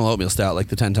 the original oatmeal stout, like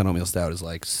the 10-ton oatmeal stout, is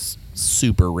like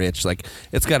super rich. Like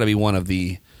it's got to be one of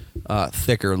the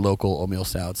thicker local oatmeal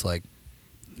stouts. Like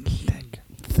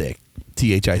thick.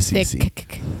 THICC.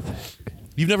 Thick.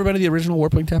 You've never been to the original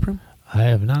Warped Wing tap room? I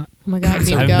have not. Oh my god, I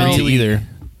need I to haven't been go. to either.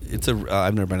 It's a.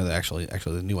 I've never been to the actually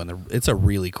the new one. It's a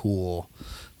really cool.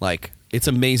 Like it's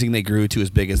amazing they grew to as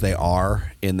big as they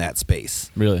are in that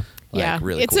space. Really? Like, Yeah,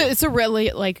 really it's cool. a really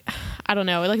like I don't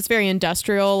know, like it's very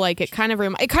industrial. Like it kind of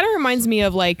reminds me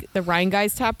of like the Rhine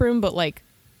Guys tap room, but like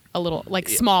a little like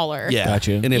smaller. Yeah,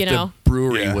 Gotcha. And if You the know?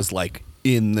 brewery Yeah. was like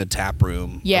in the tap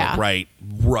room, Yeah.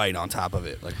 right on top of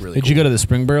it, like really. Did cool. you go to the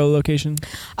Springboro location?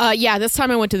 Yeah. This time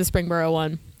I went to the Springboro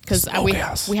one because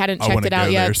Smokehouse. we hadn't I checked wanna it out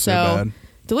go yet. there so bad.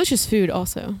 Delicious food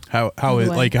also. How By it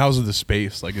the way. like how's the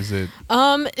space? Like is it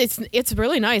It's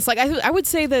really nice. Like I would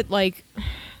say that like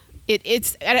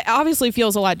it obviously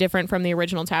feels a lot different from the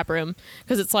original tap room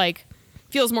because it's like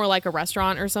feels more like a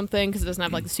restaurant or something because it doesn't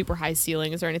have like the super high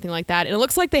ceilings or anything like that. And it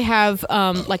looks like they have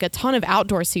like a ton of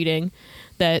outdoor seating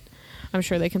that I'm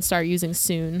sure they can start using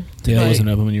soon. Yeah, it But wasn't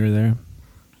open when you were there.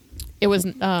 It was.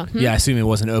 Yeah, I assume it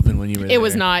wasn't open when you were there. It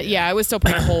was not. Yeah, it was still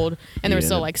pretty cold, and there was Yeah.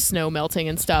 still like snow melting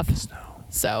and stuff.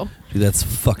 So Dude, that's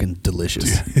fucking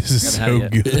delicious. this is so Haven't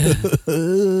had it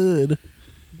good.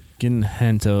 Getting a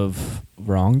hint of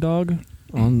wrong dog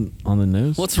on the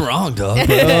nose. What's wrong, dog?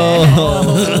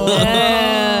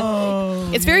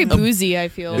 yeah. It's very boozy. I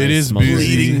feel. It is Smells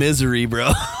boozy. Bleeding misery,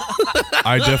 bro.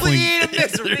 I definitely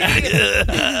misery.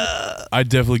 I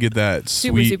definitely get that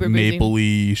Super, sweet super boozy.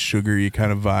 mapley sugary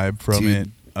kind of vibe from Dude, it.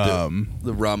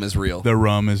 The rum is real. The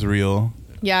rum is real.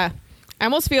 Yeah. I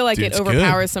almost feel like Dude, it it's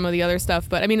overpowers good. some of the other stuff,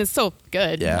 but I mean, it's still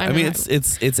good. Yeah, I mean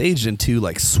it's aged in two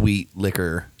like sweet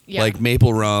liquor. Yeah. Like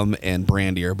maple rum and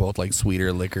brandy are both like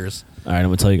sweeter liquors. All right, I'm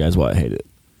gonna tell you guys why I hate it.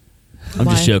 I'm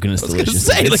Why? just joking. It's I was gonna delicious.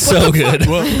 say, like, It's what so the good.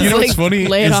 Well, you know Like, what's funny?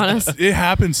 lay it is on us. It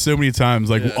happens so many times.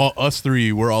 Like us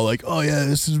three, we're all like, "Oh yeah,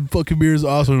 this is fucking beer is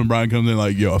awesome," and Brian comes in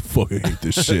like, "Yo, I fucking hate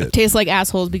this shit." tastes like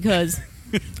assholes because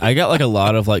I got like a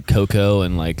lot of like cocoa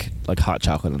and like hot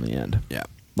chocolate on the end. Yeah.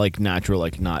 Like natural,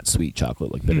 like not sweet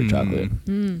chocolate, like bitter chocolate.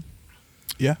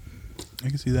 Yeah, I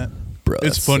can see that. Bro,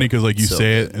 It's that's funny because like you so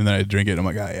say good. it and then I drink it. And I'm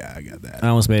like, "Oh yeah, I got that." I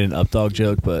almost made an up dog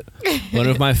joke, but one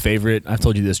of my favorite, I've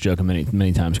told you this joke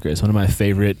many times, Chris. One of my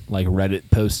favorite like Reddit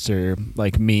posts or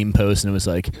like meme posts, and it was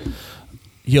like,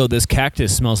 yo, this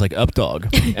cactus smells like up dog.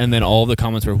 And then all the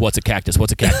comments were, what's a cactus?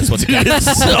 What's a cactus? What's a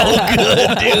cactus? so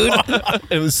good, dude.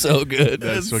 It was so good.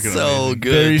 That's It's fucking so amazing.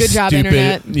 good. Good job, stupid,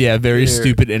 internet. Yeah, very Very-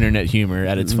 stupid internet humor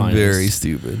at its finest. Very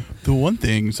stupid. The one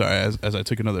thing, sorry, as I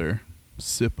took another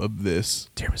sip of this,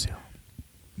 Tiramisu.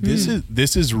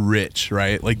 this is rich,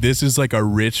 right? Like this is like a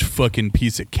rich fucking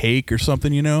piece of cake or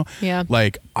something, you know? Yeah.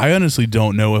 Like I honestly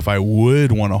don't know if I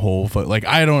would want a whole like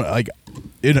I don't like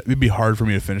it'd be hard for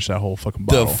me to finish that whole fucking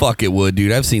The bottle. fuck it would,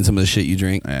 dude. I've seen some of the shit you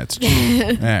drink. That's true.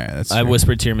 That's I true.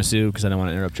 whispered tiramisu because I don't want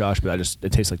to interrupt Josh, but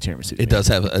it tastes like tiramisu. to It me. does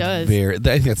have a does. very. I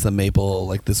think that's the maple,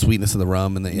 like the sweetness of the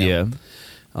rum and the Yeah.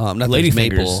 Not Lady there's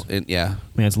maple. fingers. Yeah,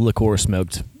 Man, it's liqueur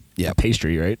smoked Yeah.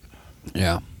 pastry, right?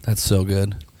 yeah. That's so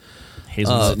good.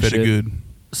 Hazelnut and Pretty shit. good.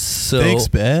 So Thanks,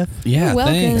 Beth. Yeah, You're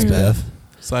welcome. thanks, Beth.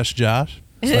 / Josh. Slash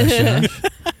Josh.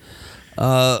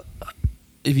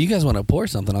 If you guys want to pour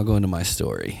something, I'll go into my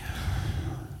story.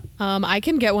 I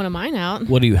can get one of mine out.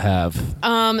 What do you have?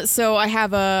 So I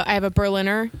have a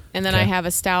Berliner, and then I Okay. have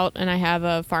a stout, and I have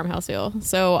a farmhouse ale.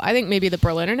 So I think maybe the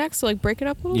Berliner next to like break it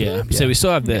up a little Yeah. bit. So we still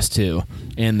have this too,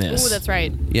 and this. Oh, that's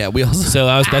right. Yeah, we also So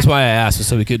that's why I asked,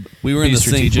 so we could. we were be in the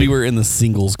strategic. we were in the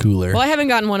singles cooler. Well, I haven't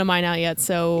gotten one of mine out yet,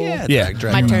 so Yeah.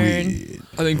 my turn.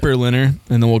 I think Berliner,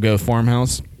 and then we'll go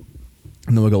farmhouse,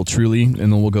 and then we'll go Truly, and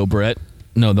then we'll go Brett,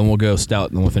 No, then we'll go stout,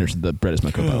 and then we'll finish the bread as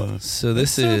my co-pilot. So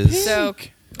this is So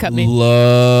cut me.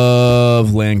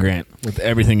 Love Land Grant with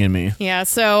everything in me. Yeah,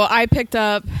 so I picked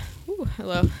up. Ooh,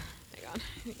 hello. Hang on.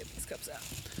 Let me get these cups out.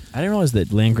 I didn't realize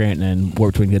that Land Grant and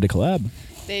Warped Wing did a collab.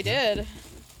 They did.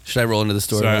 Should I roll into the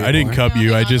story? Sorry, a little I didn't more? cup No, you.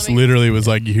 hang I on, just let me- literally was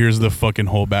like, here's the fucking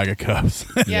whole bag of cups.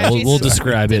 Yeah, we'll Jesus.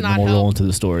 describe Did it and then not we'll roll help. into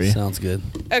the story. Sounds good.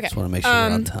 Okay. Just want to make sure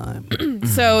we're on time.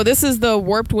 So this is the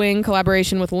Warped Wing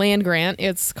collaboration with Land Grant.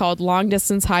 It's called Long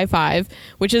Distance High Five,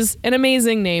 which is an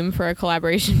amazing name for a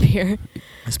collaboration beer.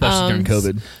 Especially during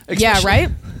COVID. Yeah, right.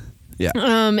 Yeah.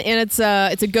 And it's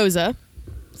a Goza.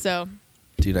 So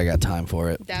Dude, I got time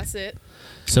for it. that's it.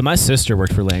 So my sister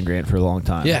worked for Land Grant for a long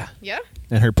time. Yeah. Yeah.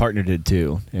 And her partner did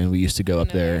too. And we used to go up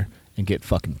No. there and get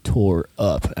fucking tore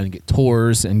up and get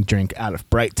tours and drink out of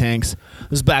bright tanks. This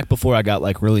was back before I got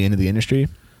like really into the industry.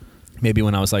 Maybe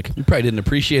when I was like, You probably didn't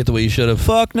appreciate the way you should have.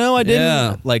 fuck no, I didn't.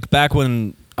 Yeah. Like back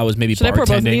when I was maybe Should I bartending. pour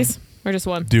both of these or just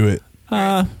one? Do it.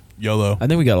 Uh, YOLO. I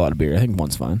think we got a lot of beer. I think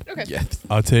one's fine. Okay. Yeah.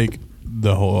 I'll take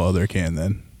the whole other can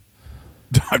then.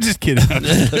 I'm just kidding. I'm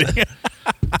just kidding.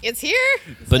 It's here.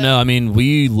 But no, I mean,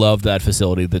 we love that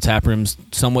facility. The tap room's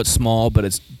somewhat small, but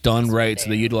it's done right, so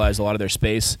they utilize a lot of their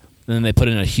space. And then they put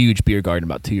in a huge beer garden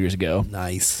about 2 years ago.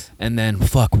 Nice. And then,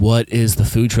 fuck, what is the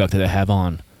food truck that they have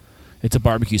on? It's a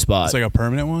barbecue spot. It's like a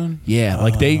permanent one. yeah,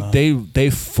 like they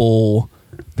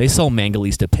sell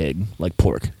Mangalista pig, like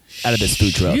pork, out of this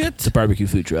food truck. Shit. It's a barbecue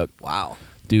food truck. Wow.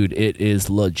 Dude, it is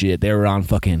legit. They were on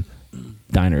fucking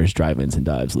diners, drive-ins, and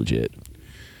dives, legit.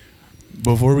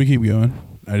 Before we keep going,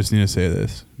 I just need to say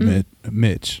this,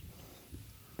 Mitch.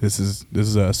 This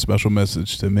is a special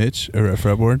message to Mitch over at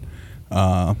Fretboard.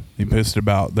 He posted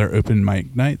about their open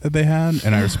mic night that they had,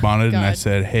 and I responded and I God.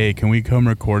 said, "Hey, can we come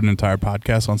record an entire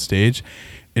podcast on stage?"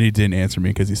 And he didn't answer me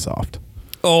because he's soft.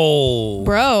 Oh.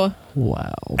 Bro.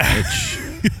 Wow,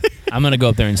 bitch. I'm going to go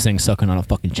up there and sing Sucking on a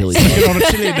fucking chili dog. Get on a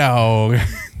chili dog.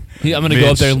 Yeah, I'm going to go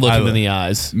up Mitch, there and look I him in love- the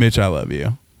eyes. Mitch, I love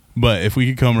you. But if we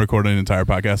could come record an entire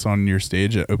podcast on your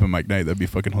stage at open mic night, that'd be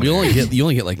fucking hilarious. You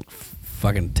only get like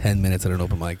fucking 10 minutes at an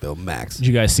open mic though, max. Did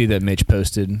you guys see that Mitch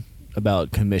posted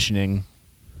about commissioning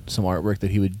some artwork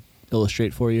that he would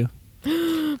illustrate for you?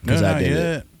 No, Because I not did yet.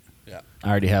 it. Yeah. I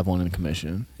already have one in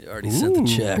commission. You already sent the Ooh.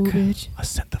 check. Ooh, bitch. I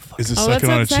sent the fuck. Is it Oh, that's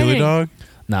sucking on a chili exciting. dog?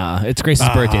 Nah, it's Grace's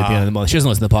birthday at the end of the month. She doesn't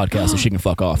listen to the podcast, so she can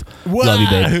fuck off. Love you,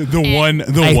 babe. The one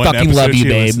I one fucking episode love you, she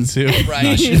babe. listens to.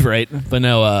 No, she's right. But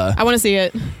no, I want to see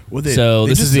it. Well, so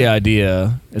they this is just- the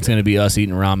idea. It's going to be us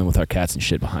eating ramen with our cats and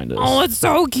shit behind us. Oh, it's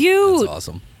so cute. That's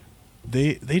awesome.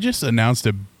 They just announced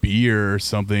a beer or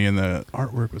something, and the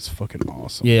artwork was fucking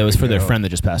awesome. Yeah, it was for their Yeah. friend that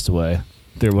just passed away.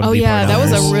 They're one of Oh the yeah, that was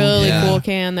partners. a really Yeah. cool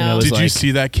can And it though. was Did you like-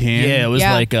 see that can? Yeah, it was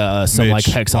Yeah. like some like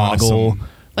Mitch, hexagonal, awesome.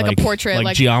 Like a portrait,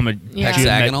 like- Yeah.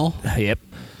 Hexagonal? Yep,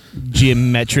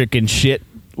 geometric and shit,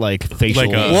 like facial.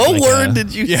 Like a- What like word a-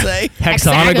 did you Yeah. say?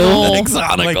 hexagonal?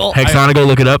 Hexagonal. Hexagonal,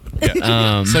 look it up.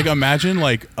 Yeah. It's like imagine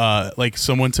like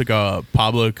someone took a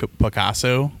Pablo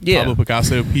Picasso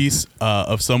piece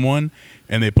of someone,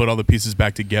 and they put all the pieces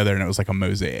back together, and it was like a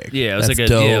mosaic. Yeah, it was That's like a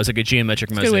dope. it was like a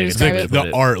geometric a good way to mosaic. is describe how it. they The put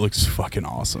it. art looks fucking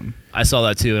awesome. I saw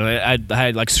that too, and I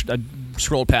had like I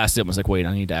scrolled past it and was like, wait,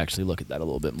 I need to actually look at that a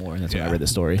little bit more, and that's when I Yeah. read the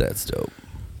story. That's dope.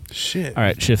 Shit. All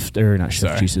right, shift or not shift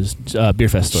Sorry. juices. Beer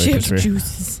fest story. Shift Christopher.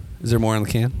 juices. Is there more on the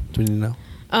can? Do we need to know?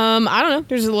 I don't know.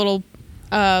 There's a little,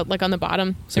 like on the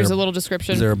bottom. There's there a little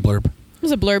description. Is there a blurb?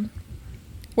 There's a blurb.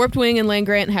 Warped Wing and Land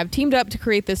Grant have teamed up to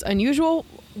create this unusual,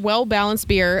 well-balanced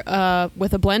beer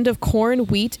with a blend of corn,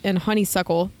 wheat, and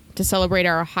honeysuckle to celebrate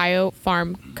our Ohio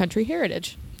farm country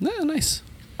heritage. No, nice.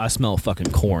 I smell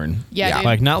fucking corn. Yeah, Yeah. dude.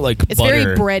 Like not like It's very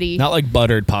butter, bready. Not like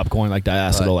buttered popcorn, like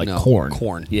diacetyl, like no, corn.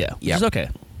 corn. Yeah, Yeah. which is okay.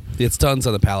 It's tons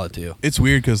on the palate too. It's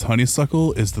weird because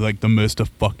honeysuckle is like the most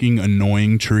fucking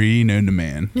annoying tree known to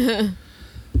man.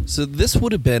 So this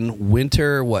would have been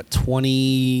winter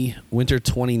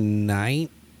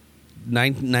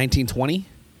 1920?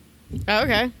 Oh,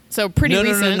 okay. So pretty no,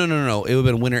 recent. No. It would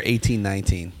have been winter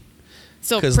 1819.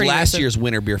 So Because pretty last recent. year's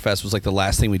Winter Beer Fest was like the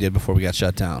last thing we did before we got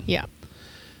shut down. Yeah.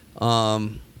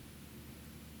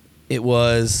 It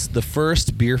was the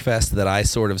first beer fest that I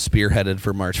sort of spearheaded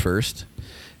for March 1st.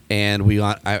 And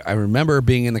I remember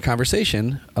being in the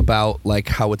conversation about like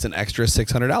how it's an extra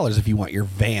 $600 if you want your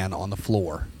van on the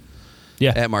floor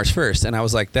Yeah, at March 1st. And I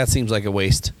was like, that seems like a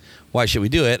waste. Why should we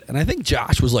do it? And I think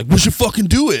Josh was like, we should fucking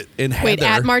do it. And Wait, Heather,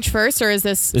 at March 1st, or is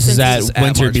this? this is since at This is at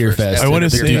Winter March Beer 1st. Fest. I want to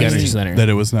at the say Duke Energy Center. that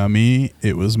it was not me,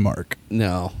 it was Mark.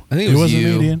 No, I think It it was wasn't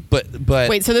you. me, Dan. But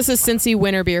Wait, so this is Cincy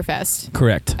Winter Beer Fest.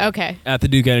 Correct. Okay. At the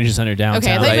Duke Energy Center downtown.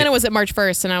 Okay, I thought you Right. meant it was at March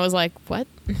 1st, and I was like, what?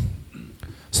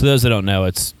 So those that don't know,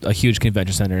 it's a huge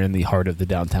convention center in the heart of the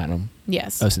downtown.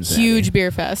 Yes. Oh, Cincinnati. Huge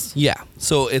beer fest. Yeah,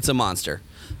 so it's a monster.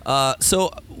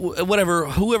 Whatever,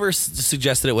 whoever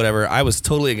suggested it, whatever, I was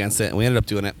totally against it, and we ended up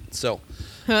doing it. So,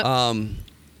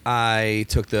 I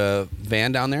took the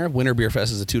van down there. Winter Beer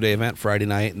Fest is a 2-day event, Friday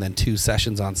night, and then 2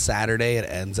 sessions on Saturday. It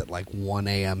ends at like 1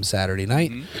 a.m. Saturday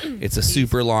night. It's a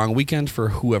super long weekend for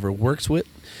whoever works with,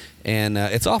 and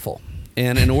it's awful.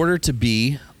 And in order to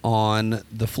be on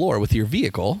the floor with your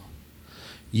vehicle,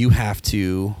 you have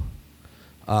to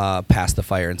pass the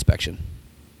fire inspection.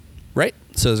 Right?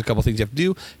 So there's a couple things you have to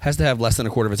do. Has to have less than a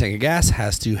quarter of a tank of gas.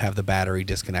 Has to have the battery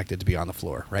disconnected to be on the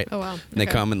floor. Right? Oh, wow. And they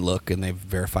Okay. come and look and they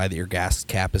verify that your gas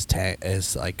cap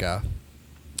is like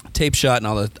tape shut and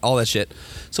all that shit.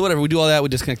 So whatever, we do all that. We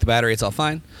disconnect the battery. It's all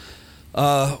fine.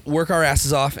 Work our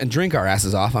asses off and drink our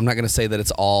asses off. I'm not going to say that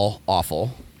it's all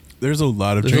awful. There's a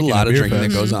lot of There's drinking. a lot at of Beer drinking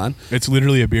that Fest. goes on. It's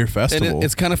literally a beer And festival.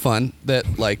 it's kind of fun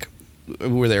that like we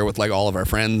were there with like all of our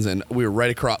friends and we were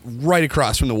right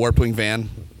across from the Warped Wing van.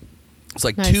 It's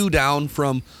like Nice. 2 down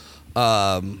from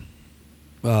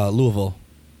Louisville.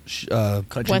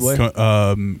 Country West-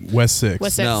 boy. West 6.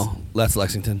 West Six. No, that's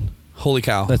Lexington. Holy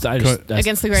cow. That's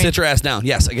Against the grain. Sit your ass down.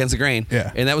 Yes, against the grain.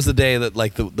 Yeah. And that was the day that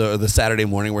like the Saturday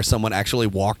morning where someone actually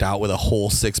walked out with a whole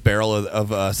 6-barrel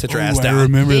of sit your ass down. I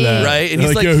remember that. Right? And They're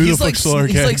he's like, yo, who he's the like, fuck's Solar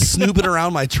he's like King? snooping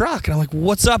around my truck. And I'm like,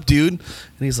 what's up, dude? And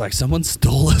he's like, someone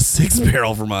stole a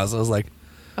 6-barrel from us. I was like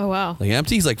Oh, wow.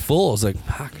 empty? He's like, full. I was like,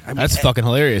 fuck. I mean, That's fucking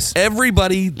hilarious.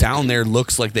 everybody down there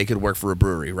looks like they could work for a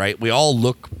brewery, right? We all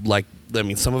look like, I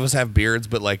mean, some of us have beards,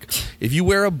 but like, if you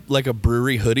wear a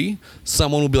brewery hoodie,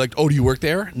 someone will be like, "Oh, do you work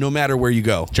there?" No matter where you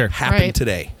go. Sure. Happened Right.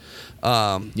 today.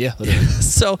 Yeah, literally.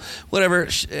 So whatever.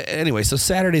 Anyway, so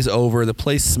Saturday's over. The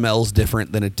place smells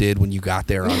different than it did when you got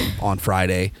there on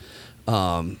Friday,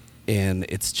 and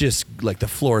it's just like the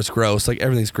floor is gross, like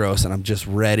everything's gross, and I'm just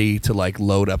ready to like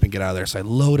load up and get out of there. So I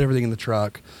load everything in the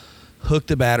truck, hook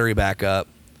the battery back up,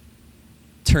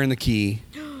 turn the key.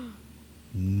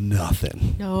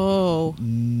 Nothing. No.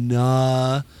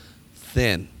 Nothing.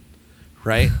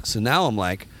 Right? So now I'm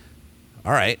like,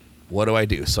 all right, what do I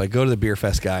do? So I go to the Beer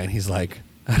Fest guy and he's like,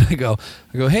 I go,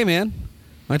 hey man,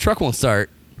 my truck won't start.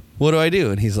 What do I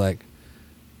do? And he's like,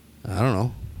 I don't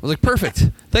know. I was like, perfect.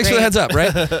 Thanks for the Great. heads up,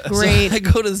 right? Great. So I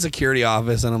go to the security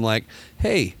office and I'm like,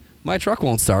 hey, my truck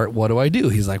won't start. What do I do?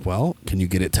 He's like, well, can you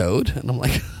get it towed? And I'm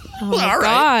like, Oh, my all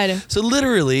right. God. So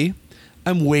literally,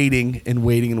 I'm waiting and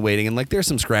waiting and waiting. And like there's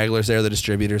some scragglers there. The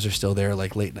distributors are still there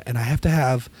like late. And I have to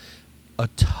have a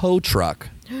tow truck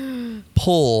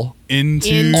pull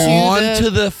Into onto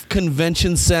the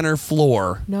convention center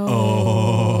floor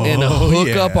No. and hook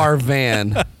yeah. up our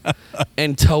van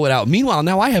and tow it out. Meanwhile,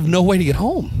 now I have no way to get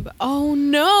home. Oh,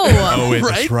 no. Oh, wait,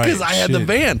 that's right. Because I had the Shit.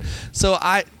 van. So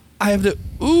I have to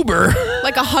Uber.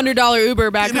 Like $100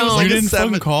 Uber back And it was home. You like a didn't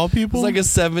fucking call It people? was like a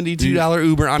 $72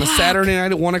 Uber on a Saturday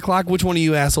night at 1 o'clock. Which one of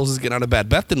you assholes is getting out of bed?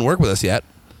 Beth didn't work with us yet.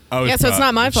 Oh, Yeah, so it's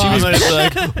not my She fault. was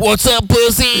like, What's up,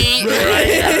 pussy? She'd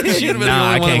have been Nah, the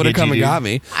I only one that can't would have get come you, and dude. got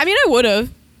me. I mean, I would have.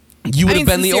 You would I have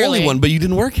mean, been the only sincerely. one, but you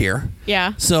didn't work here.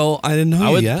 Yeah. So I didn't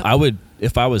know you yet. I would,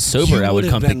 if I was sober, You I would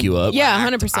would come have pick you been up. Yeah,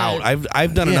 blacked 100%. out.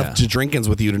 I've done Yeah. enough to drinkings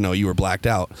with you to know you were blacked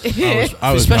out.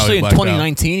 I was Especially in probably blacked out.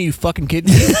 2019, are you fucking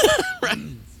kidding me?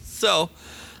 So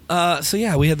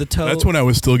yeah, we had the tow. That's when I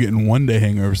was still getting 1-day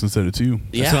hangovers instead of 2.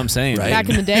 Yeah, That's what I'm saying. right. Back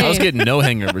in the day. I was getting no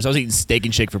hangovers. I was eating steak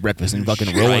and shake for breakfast and fucking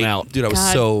rolling Right. out. Dude, I was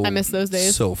God, so I miss those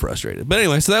days. So frustrated. But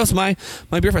anyway, so that was my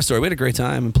Beer Fest story. We had a great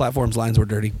time, and Platform's lines were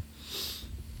dirty.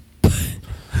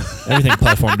 Everything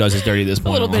Platform does is dirty at this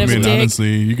point. little bit I of a mean, dig.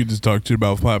 honestly, you could just talk shit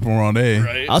about Platform all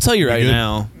day. I'll tell you right You good?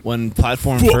 now, when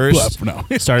Platform Fuck first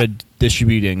Platform. started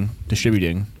distributing,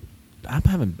 I'm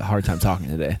having a hard time talking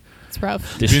today. It's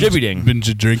rough. Distributing. Been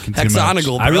drinking too much.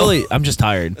 Hexagonal, I'm just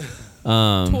tired.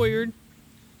 Tired.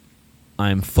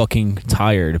 I'm fucking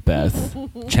tired, Beth.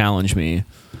 Challenge me.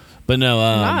 But no,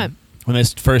 Not. when they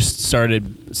first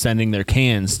started sending their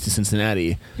cans to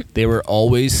Cincinnati, they were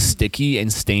always sticky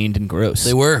and stained and gross.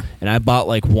 They were. And I bought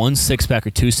like 1 6-pack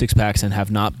or 2 6-packs and have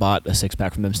not bought a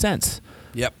 6-pack from them since.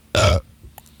 Yep.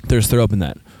 There's throw up in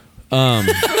that.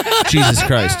 Jesus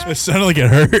Christ. It sounded like it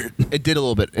hurt. It did a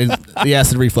little bit. The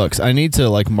acid reflux. I need to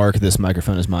like mark this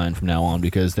microphone as mine from now on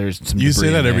because there's some You debris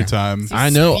say that in every there. time. I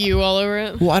know. Spew all over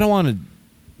it. Well, I don't want to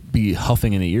be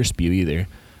huffing in the ear spew either.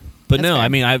 But That's no,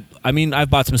 fair. I mean I've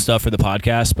bought some stuff for the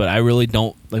podcast, but I really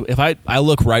don't like if I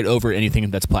look right over anything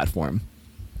that's Platform.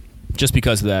 Just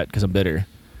because of that, because I'm bitter.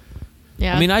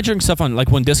 Yeah. I mean, I drink stuff on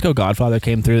like when Disco Godfather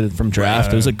came through from Draft.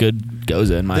 Right. It was a good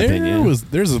goza in my opinion.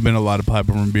 There's been a lot of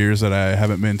Platform beers that I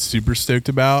haven't been super stoked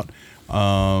about.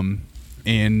 And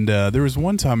there was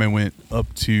one time I went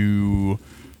up to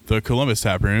the Columbus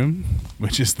Tap Room,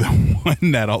 which is the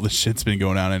one that all the shit's been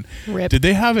going on in. Rip. Did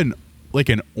they have an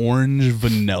orange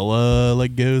vanilla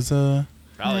like goza?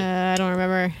 I don't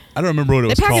remember. I don't remember what it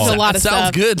They was packaged called. a lot That of sounds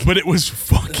stuff. good. But it was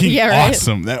fucking Yeah, right.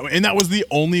 awesome. That was the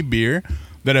only beer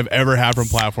that I've ever had from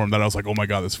Platform that I was like, oh my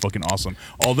god, that's fucking awesome.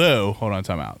 Although, hold on,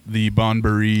 time out. The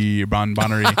Bonnery,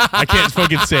 I can't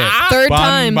fucking say it. Third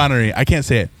time. Bonnery, I can't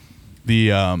say it. The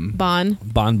Bon.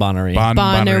 Bonnery.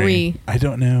 Bonnery. I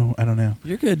don't know.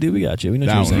 You're good, dude. We got you. We know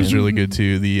That what one you're was saying. really good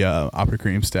too. The Opera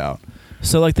Cream Stout.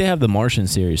 So like they have the Martian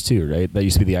series too, right? That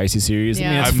used to be the icy series. I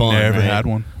mean, Yeah. it's I've fun, never right? had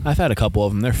one. I've had a couple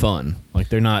of them. They're fun. Like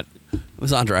they're not. It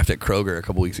was on draft at Kroger a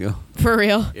couple weeks ago. For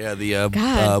real. Yeah, the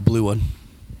God. blue one.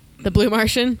 The Blue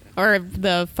Martian or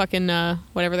the fucking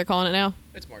whatever they're calling it now.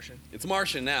 It's Martian. It's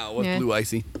Martian now. What's Yeah. blue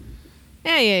icy?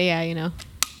 Yeah. You know.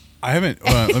 I haven't.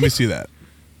 Let me see that.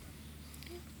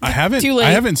 I haven't. Too late.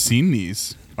 I haven't seen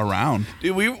these around.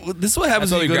 Dude, this is what happens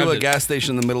That's when how you you go to a grabbed it. gas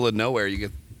station in the middle of nowhere. You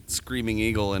get Screaming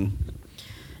Eagle and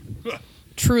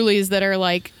Trulies that are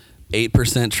like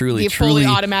 8% Truly. the fully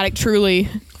automatic Truly.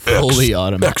 Fully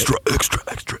automatic. extra.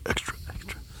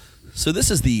 So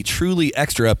this is the Truly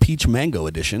Extra Peach Mango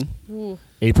Edition. Ooh.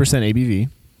 8% ABV.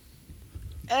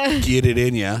 Get it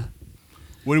in ya.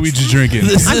 What are we just drinking?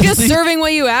 This I'm is just the- serving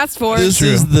what you asked for. This True.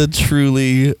 is the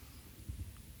Truly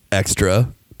Extra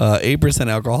 8%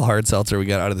 alcohol hard seltzer we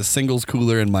got out of the singles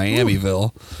cooler in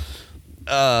Miamiville.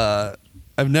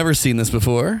 I've never seen this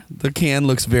before. The can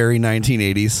looks very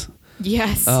 1980s.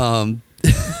 Yes.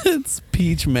 It's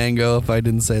peach mango, if I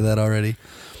didn't say that already.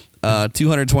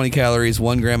 220 calories,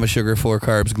 1 gram of sugar, 4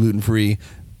 carbs, gluten free.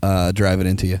 Drive it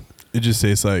into you. It just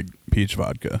tastes like peach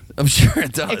vodka. I'm sure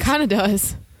it does. it kind of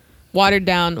does. Watered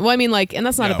down. Well, I mean, like, and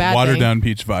that's not a bad watered thing. down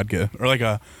peach vodka, or like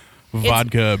a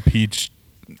vodka peach.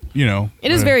 You know,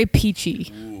 It is whatever. very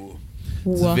peachy.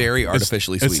 It's very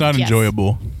artificially It's sweet. not Yes.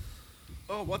 enjoyable.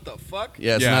 Oh, what the fuck?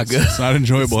 Yeah, it's Yeah, not good. It's not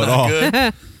enjoyable It's at not all.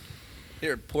 good.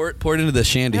 Here, pour it into the I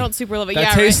shandy. don't super love it. That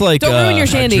Yeah, tastes right. like, Don't ruin your I I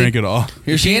shandy. drink it all.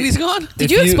 Your shandy's gone?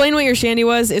 Did you explain what your shandy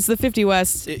was? It's the 50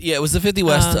 West. Yeah, it was the 50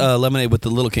 West lemonade with the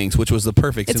Little Kings, which was the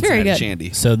perfect It's very Cincinnati good.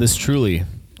 shandy. So this truly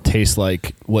tastes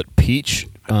like what peach,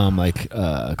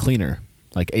 cleaner,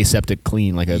 like aseptic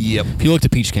clean, like a. Yep. If you looked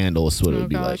at peach candle, this is what it Oh, would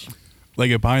be gosh. like. Like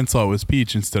if pine salt was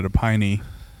peach instead of piney,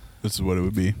 this is what it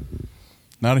would be.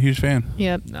 Not a huge fan.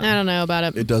 Yep. No. I don't know about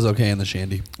it. It does okay in the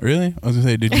shandy. Really? I was gonna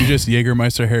say, did you just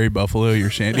Jägermeister Harry Buffalo your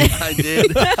shandy? I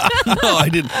did. No, I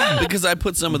didn't. Because I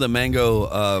put some of the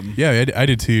mango. Yeah, I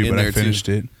did too, In but I there, too. finished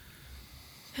it.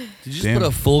 Did you just Damn. put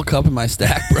a full cup in my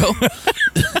stack, bro?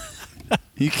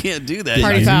 You can't do that.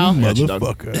 Party You foul.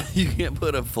 motherfucker. You can't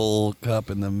put a full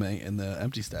cup in the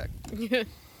empty stack.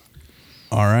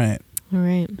 All right. All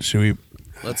right. Should we?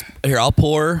 I'll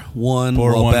pour one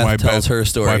Pour while one Beth while tells Beth- her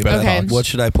story. while Beth Okay. talks. What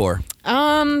should I pour?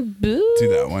 Boo. Do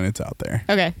that one. It's out there.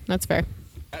 Okay, that's fair.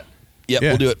 Yep, Yeah.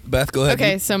 we'll do it. Beth, go ahead.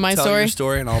 Okay, You so my tell story? your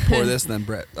story, and I'll pour this, and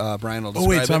then Brian will describe Oh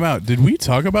wait, time it. out. Did we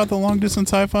talk about the long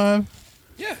distance high five?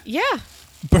 Yeah.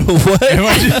 Bro, what? Am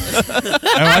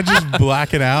I just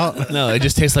blacking out? No, it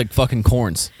just tastes like fucking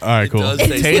corns. All right, cool. does It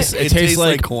taste tastes. like- It it tastes tastes like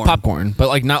like corn. popcorn, but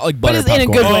like not like But butter it's in a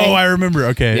popcorn. good way. Oh, I remember.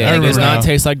 Okay, Yeah, I it remember does not now.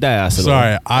 taste like diacetyl.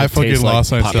 Sorry, I It fucking tastes like lost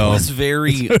popcorn. myself. It's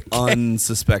very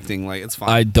unsuspecting. Like, it's fine.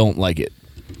 I don't like it.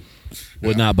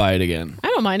 Would not buy it again. I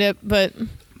don't mind it, but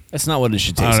That's not what it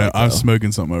should I taste don't know. like. I'm though.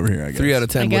 smoking something over here. I guess. 3 out of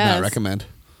 10 I would not guess. recommend.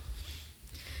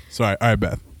 Sorry. All right,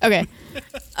 Beth. okay.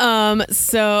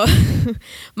 So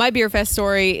my beer fest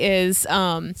story is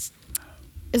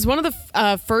one of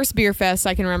the first beer fests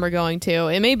I can remember going to.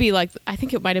 It may be like, I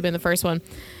think it might have been the first one,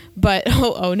 but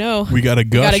oh no, We got a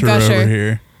got a gusher, gusher. over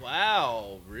here.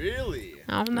 Wow, really?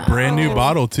 I don't know. Brand new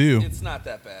bottle too. It's not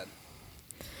that bad.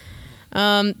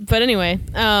 But anyway,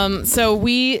 so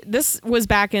this was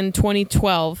back in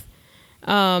 2012.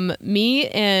 Me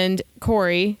and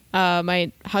Corey,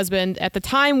 my husband, at the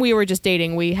time we were just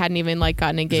dating. We hadn't even like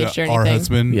gotten Is engaged that or our anything.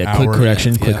 husband. Yeah, quick our-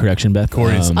 correction. Yeah. Quick correction, Beth.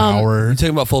 Corey's our. You talking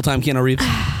about full-time Keanu Reeves?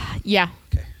 Yeah,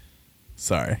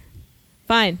 Sorry.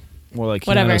 fine. more like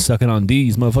whatever. Keanu sucking on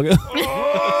D's, motherfucker.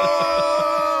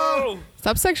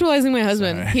 Stop sexualizing my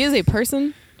husband. Sorry. He is a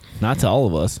person. Not to all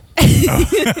of us. This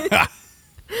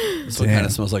one Damn. kind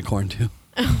of smells like corn, too.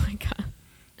 Oh my god.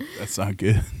 That's not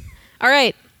good. All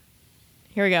right,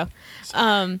 here we go.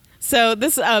 So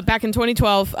this back in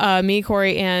 2012, me,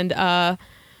 Corey, and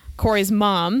Corey's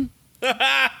mom,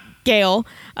 Gail.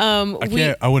 I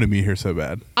want to meet her so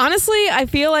bad. Honestly, I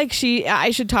feel like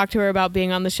I should talk to her about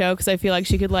being on the show because I feel like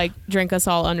she could like drink us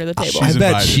all under the table. She's I bet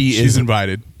invited. she She's is-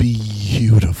 invited.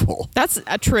 Beautiful. That's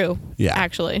true. Yeah.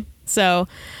 Actually. So,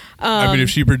 I mean, if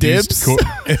she produced, Dibs?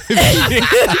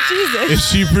 if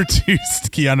she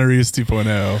produced Keanu Reeves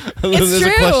 2.0, There's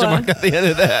true. a question mark at the end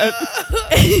of that.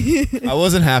 I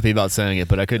wasn't happy about saying it,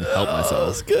 but I couldn't help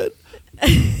myself. Good.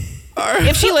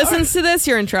 If she listens to this,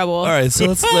 you're in trouble. All right, so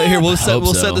we'll Hope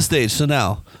set so. the stage. So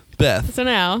now, Beth, So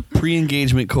now,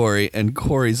 pre-engagement Corey, and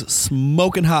Corey's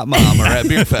smoking hot mom are at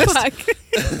Beer Fest. fuck.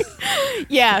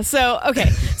 Yeah. So okay.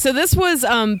 So this was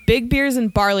Big Beers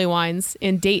and Barley Wines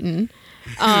in Dayton.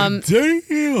 damn,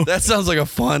 That sounds like a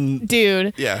fun.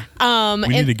 Dude. Yeah. we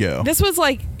need and to go. This was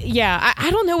like, yeah,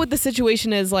 I don't know what the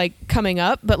situation is like coming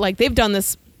up, but like they've done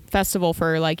this festival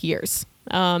for like years.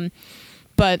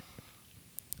 But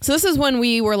so this is when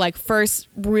we were like first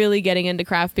really getting into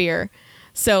craft beer.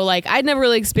 So like I'd never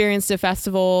really experienced a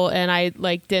festival, and I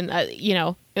like didn't, you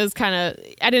know, it was kind of,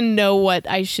 I didn't know what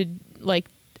I should like.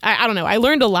 I don't know. I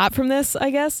learned a lot from this, I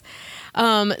guess.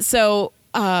 So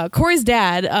Corey's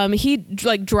dad, he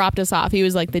like dropped us off. He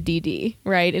was like the DD,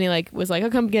 right? And he like was like,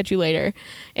 I'll come get you later.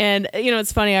 And you know,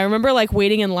 it's funny. I remember like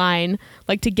waiting in line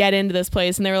like to get into this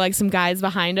place, and there were like some guys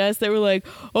behind us that were like,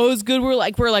 oh, it's good. We're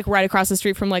like right across the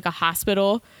street from like a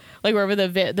hospital, like wherever the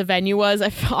venue was.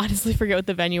 I honestly forget what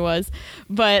the venue was,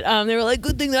 but they were like,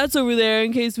 good thing that's over there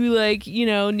in case we like, you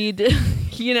know, need to,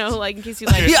 you know, like in case you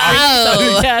like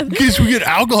In case we get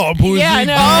alcohol poisoning. yeah, I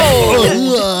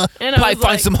know. And I Probably was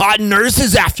find like, some hot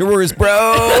nurses afterwards,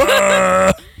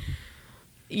 bro.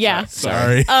 yeah.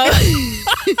 Sorry.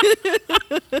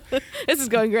 This is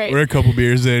going great. We're a couple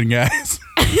beers in, guys.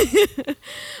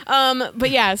 But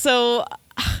yeah, so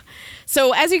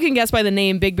as you can guess by the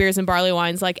name, Big Beers and Barley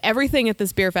Wines, like everything at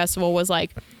this beer festival was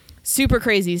like super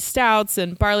crazy stouts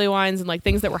and barley wines and like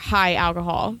things that were high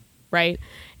alcohol, right?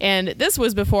 And this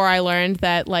was before I learned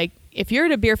that like if you're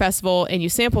at a beer festival and you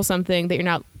sample something that you're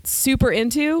not super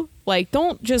into, like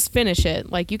don't just finish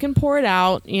it. Like you can pour it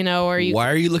out, you know, or you. Why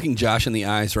are you looking Josh in the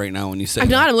eyes right now when you say I'm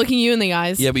that? not. I'm looking you in the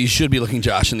eyes. Yeah, but you should be looking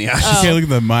Josh in the eyes. Oh. You can't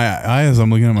look at my eyes. I'm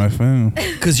looking at my phone.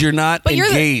 Because you're not But you're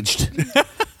the- engaged.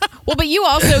 Well, but you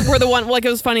also were the one, like, it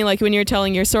was funny, like, when you're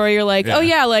telling your story, you're like, Yeah. oh,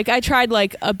 yeah, like, I tried,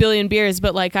 like, a billion beers,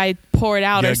 but, like, I pour it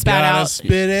out or You spat gotta out.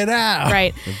 spit it out.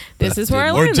 Right. This is where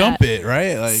I Or learned dump that. it,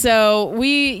 right? Like, So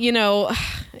we, you know,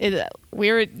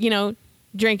 we were, you know,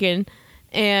 drinking.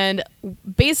 And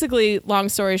basically, long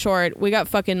story short, we got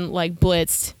fucking, like,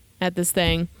 blitzed at this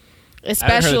thing. I haven't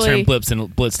heard Especially, the term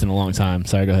blitzed in a long time.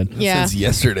 Sorry, go ahead. yeah. Since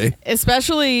yesterday.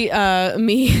 Especially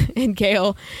me and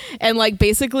Gail, and like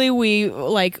basically we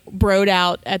like broed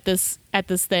out at this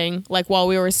thing like while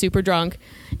we were super drunk,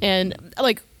 and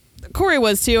like Corey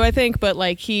was too, I think, but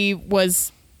like he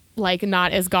was like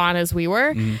not as gone as we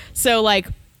were. So like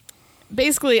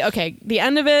basically, okay, the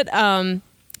end of it,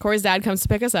 Corey's dad comes to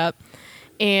pick us up,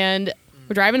 and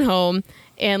we're driving home,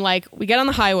 and like we get on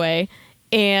the highway,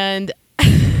 and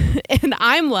and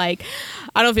I'm like,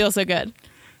 I don't feel so good.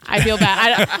 I feel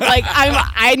bad.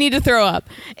 I need to throw up.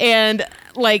 And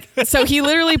like, so he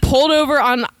literally pulled over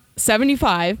on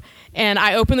 75, and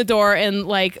I opened the door and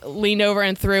like leaned over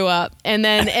and threw up. And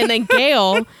then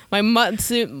Gail, my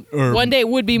Or one day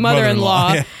would be mother-in-law,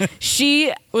 mother-in-law,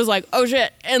 she was like, oh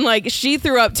shit, and like she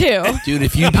threw up too. Dude,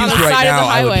 if you On the puked right side of the now,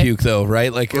 I would highway. puke though,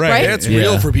 right? Like, Right. that's Yeah.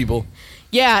 real for people.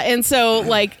 Yeah, and so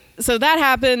like so that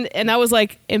happened, and that was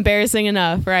like embarrassing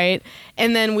enough, right?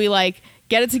 And then we like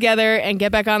get it together and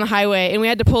get back on the highway, and we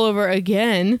had to pull over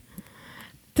again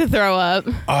to throw up.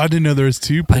 Oh, I didn't know there was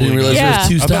two. I didn't realize Yeah. there was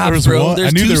two I thought there stops, was bro. one. I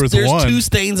There's knew two, there was there's one. two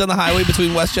stains on the highway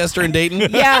between Westchester and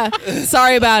Dayton. Yeah,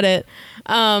 sorry about it.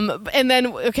 And then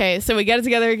okay, so we get it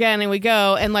together again, and we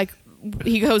go, and like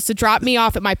he goes to drop me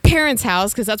off at my parents'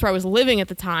 house because that's where I was living at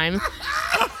the time.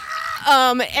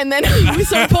 And then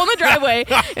so we pull in the driveway,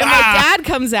 and my dad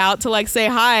comes out to like say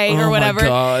hi or Oh my whatever.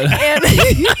 God. And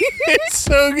It's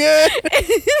so good.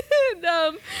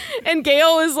 and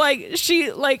Gail is like,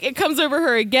 she like it comes over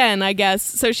her again, I guess.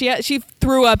 So she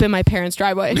threw up in my parents'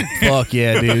 driveway, and Fuck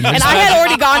yeah, dude. I had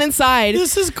already gone inside.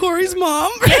 This is Corey's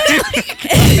mom.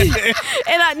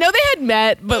 And I know they had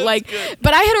met, but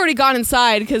but I had already gone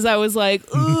inside because I was like,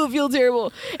 ooh, I feel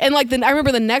terrible. And like I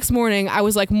remember the next morning, I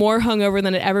was like more hungover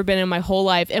than I'd ever been in my whole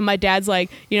life. And my dad's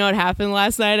like, you know what happened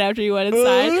last night after you went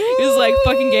inside? He was like,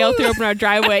 fucking Gail threw up in our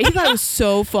driveway. He thought it was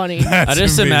so funny. I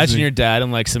just imagine your dad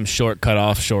in like some short cut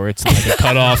off shorts and like a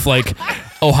cut off like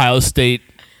Ohio State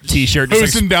t-shirt. just,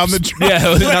 Hosing down the driveway. Yeah,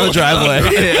 hosing down the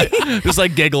driveway. Yeah. Just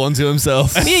like giggling to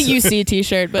himself. Me a UC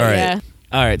t-shirt, but All right. yeah.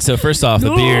 All right, so first off,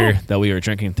 the beer that we were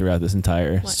drinking throughout this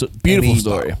entire beautiful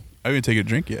story. I haven't taken a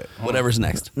drink yet. Whatever's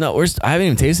next. No, I haven't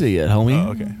even tasted it yet, homie. Oh,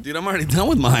 okay. Dude, I'm already done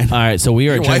with mine. All right, so we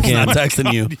are Your wife's drinking. not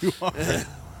texting you.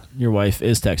 Your wife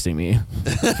is texting me.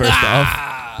 First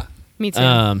off, Me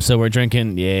too. So we're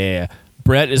drinking. Yeah,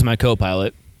 Brett is my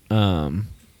co-pilot.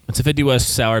 It's a 50 West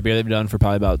sour beer they've done for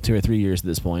probably about 2 or 3 years at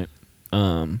this point.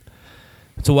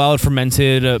 It's a wild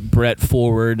fermented Brett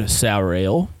Forward sour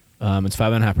ale. It's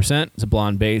 5.5%. It's a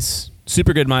blonde base.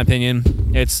 Super good in my opinion.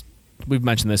 We've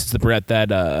mentioned this. It's the Brett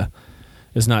that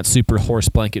is not super horse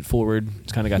blanket forward.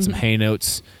 It's kind of got some hay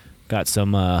notes, got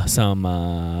some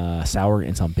sour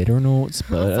and some bitter notes,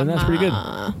 but that's pretty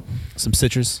good. Some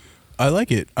citrus. I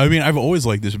like it. I mean, I've always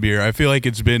liked this beer. I feel like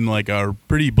it's been like a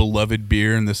pretty beloved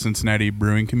beer in the Cincinnati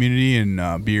brewing community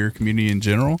and beer community in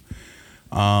general.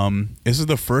 This is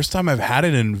the first time I've had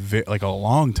it in like a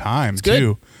long time good.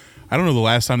 too. I don't know the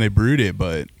last time they brewed it,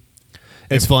 but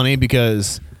It's funny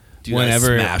because Dude,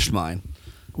 whenever I smashed mine.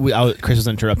 Chris was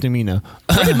interrupting me. No,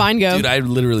 Where did mine go? Dude, I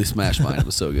literally smashed mine. It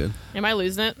was so good. Am I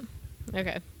losing it?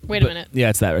 Okay. Wait a minute. Yeah,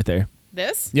 it's that right there.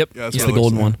 This? Yep, Yeah, that's it's what the it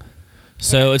looks golden like. one.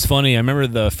 So it's funny. I remember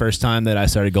the first time that I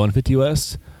started going to 50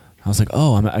 West. I was like,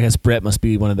 oh, I guess Brett must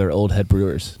be one of their old head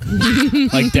brewers.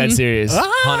 Like dead serious, 100%.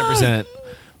 I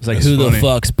was like, That's who funny. the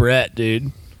fuck's Brett,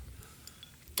 dude?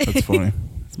 that's funny.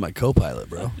 It's my co-pilot,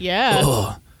 bro. Yeah.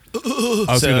 Ugh. I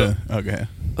was So- gonna. Okay. I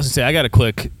was gonna say I got a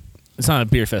quick. It's not a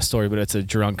beer fest story, but it's a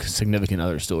drunk significant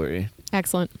other story.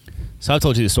 Excellent. So I've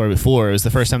told you the story before. It was the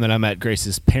first time that I met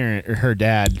Grace's parent or her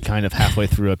dad, kind of halfway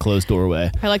through a closed doorway.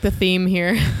 I like the theme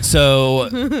here. So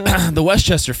the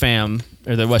Westchester fam,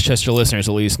 or the Westchester listeners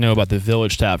at least, know about the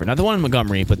Village Tavern, not the one in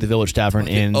Montgomery, but the Village Tavern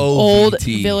in Old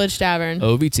OVT. Village Tavern.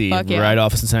 OVT, Fuck yeah. right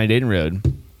off of Cincinnati Dayton Road.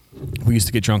 We used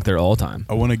to get drunk there all the time.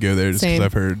 I want to go there just because Same.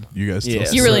 I've heard you guys.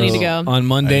 Still You really so need to go. On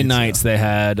Monday I need to. nights, they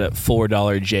had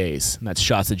 $4 J's. And that's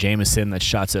shots of Jameson, that's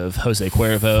shots of Jose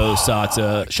Cuervo,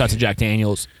 shots of Jack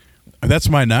Daniels. That's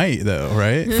my night though,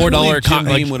 right? $4 Jim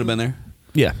like, Beam would have been there.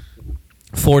 yeah,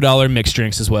 $4 mixed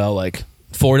drinks as well. Like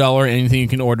 $4 anything you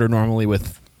can order normally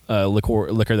with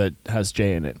liquor that has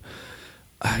J in it.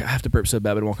 I have to burp so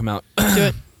bad, but it won't come out. Do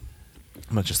it.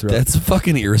 I'm not just throw it. That's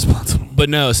fucking irresponsible. But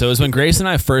no, so it was when Grace and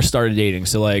I first started dating.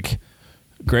 So like,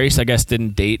 Grace, I guess,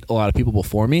 didn't date a lot of people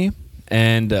before me,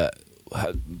 and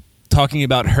talking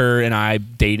about her and I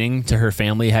dating to her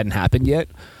family hadn't happened yet.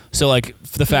 So like,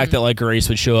 the fact that like Grace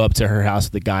would show up to her house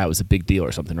with a guy was a big deal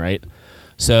or something, right?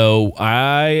 So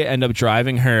I end up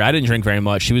driving her. I didn't drink very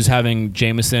much. She was having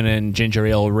Jameson and ginger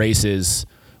ale races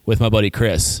with my buddy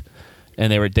Chris.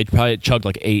 And they probably chugged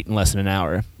like 8 in less than an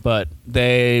hour. But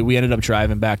we ended up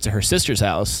driving back to her sister's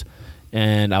house,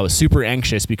 and I was super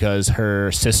anxious because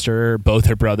her sister, both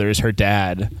her brothers, her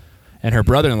dad, and her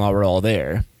brother-in-law were all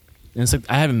there. And it's like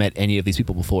I haven't met any of these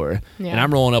people before, Yeah. and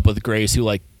I'm rolling up with Grace, who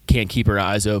like can't keep her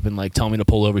eyes open, like telling me to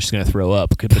pull over, she's gonna throw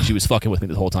up, but she was fucking with me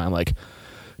the whole time, like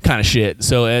kind of shit.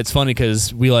 So it's funny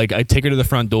because I take her to the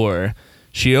front door,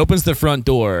 she opens the front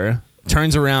door,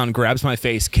 turns around, grabs my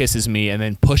face, kisses me, and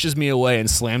then pushes me away and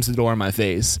slams the door in my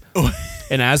face.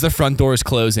 And as the front door is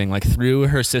closing, like through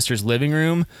her sister's living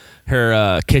room,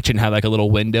 her kitchen had like a little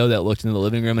window that looked into the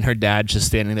living room, and her dad just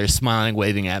standing there smiling,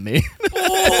 waving at me.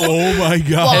 Oh my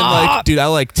god! And like, dude, I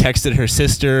like texted her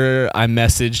sister. I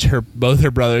messaged both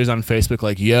her brothers on Facebook,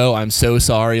 like, "Yo, I'm so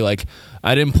sorry. Like,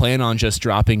 I didn't plan on just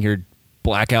dropping your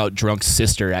blackout drunk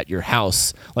sister at your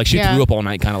house. Like, she Yeah. threw up all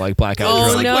night, kind of like blackout Oh,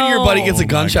 It's drunk." like when your buddy gets Oh a my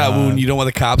gunshot God. wound, you don't want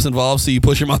the cops involved, so you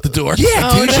push him out the door. Yeah,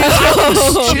 Oh,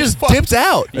 dude, no. she just dipped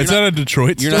out. Is that a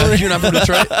Detroit You're story? not from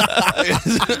Detroit?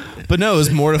 But no, it was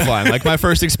mortifying. Like, my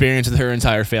first experience with her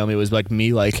entire family was like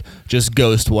me, like just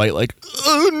ghost white, like,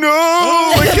 oh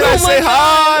no, like, can I say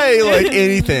hi, like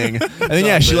anything. And then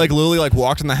yeah, she like literally like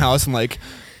walked in the house and like,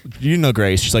 you know,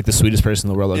 Grace, she's like the sweetest person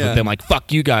in the world. Like, Yeah. I'm like,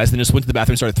 fuck you guys, then just went to the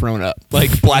bathroom and started throwing up,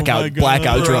 like blackout, God.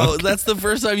 blackout Bro, drunk. that's the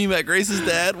first time you met Grace's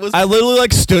dad? Was I literally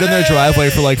like stood in their driveway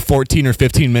for like 14 or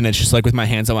 15 minutes, just like with my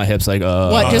hands on my hips, like,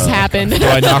 What just happened? do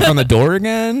I knock on the door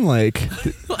again? Like,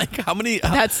 like how many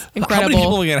That's How many incredible.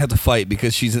 people are we gonna have to fight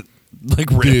because she's like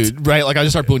ripped? dude, right? Like, I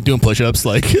just started doing push-ups,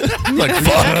 like, like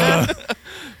fuck.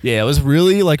 Yeah, it was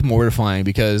really like mortifying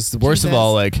because worst of Jesus.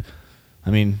 all, like, I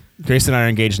mean, Grace and I are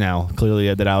engaged now.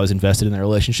 Clearly, that I was invested in their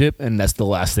relationship, and that's the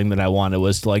last thing that I wanted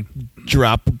was to like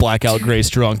drop blackout Grace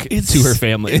drunk to her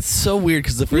family. It's so weird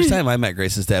because the first time I met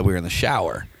Grace's dad, we were in the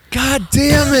shower. God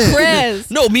damn it! Chris.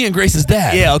 No, me and Grace's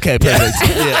dad. Yeah, okay, perfect.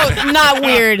 Yeah. Oh, not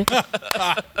weird.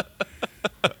 God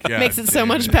Makes it so damn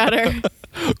much it. better.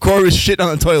 Corey was shitting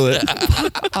on the toilet.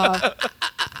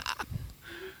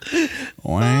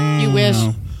 Wow. You wish.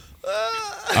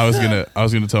 I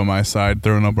was gonna tell my side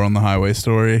throwing up on the highway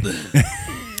story.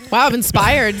 Wow, I've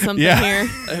inspired something Yeah.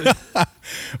 here.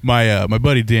 My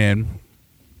buddy Dan,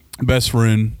 best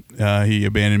friend, he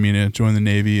abandoned me to join the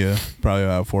Navy probably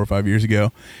about 4 or 5 years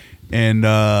ago, and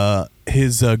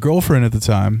his girlfriend at the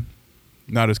time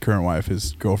not his current wife,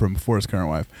 his girlfriend before his current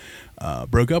wife,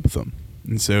 broke up with him.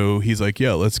 And so he's like,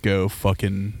 yo, let's go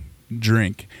fucking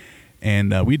drink.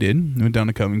 And we did. We went down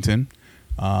to Covington.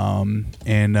 And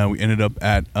we ended up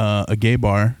at a gay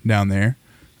bar down there.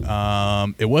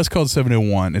 It was called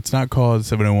 701. It's not called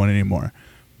 701 anymore.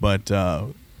 But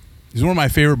it's one of my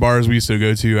favorite bars we used to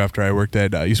go to after I worked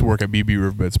at, I used to work at BB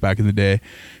Riverboats back in the day.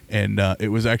 And it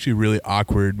was actually really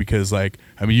awkward because, like,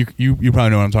 I mean, you probably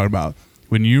know what I'm talking about.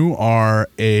 When you are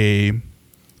a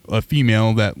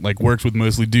female that, like, works with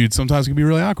mostly dudes, sometimes it can be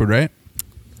really awkward, right?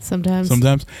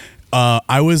 Sometimes.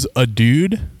 I was a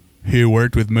dude who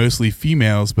worked with mostly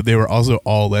females, but they were also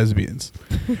all lesbians,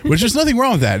 which there's nothing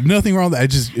wrong with that. Nothing wrong with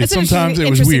that. It's sometimes it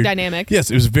was interesting weird. dynamic.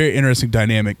 Yes, it was a very interesting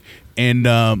dynamic. And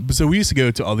so we used to go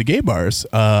to all the gay bars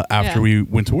after we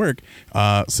went to work.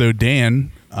 So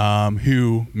Dan,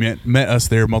 who met us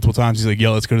there multiple times, he's like,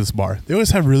 yo, let's go to this bar. They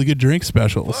always have really good drink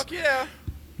specials. Fuck yeah.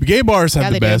 The gay bars have Yeah,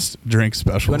 the they do. best drink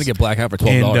specials. I'm going to get blackout for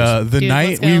 $12. And the Dude, night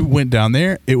let's we go. went down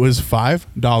there, it was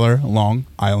 $5 Long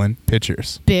Island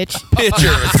pitchers. Bitch.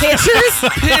 Pitchers. Pictures?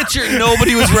 Pitcher.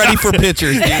 Nobody was ready for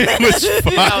pitchers, dude. It was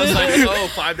I was like, oh,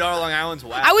 $5 Long Island's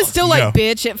wow. I was still like, No.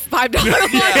 bitch, at $5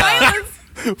 Long Island.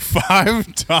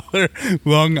 $5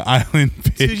 Long Island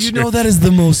pitchers. Did you know that is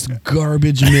the most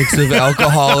garbage mix of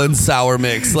alcohol and sour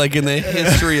mix, like in the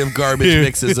history of garbage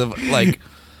mixes of like.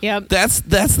 Yep. That's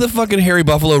the fucking Harry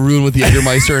Buffalo Rune with the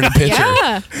Jägermeister in a pitcher.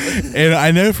 Yeah. And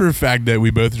I know for a fact that we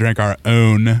both drank our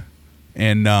own,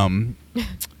 and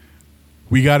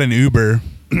we got an Uber.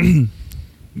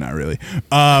 Not really. We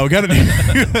got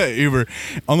an Uber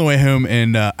on the way home,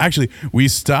 and actually we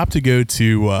stopped to go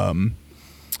to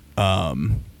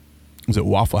was it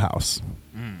Waffle House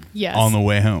Yes. on the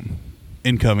way home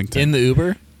in Covington. In the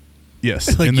Uber?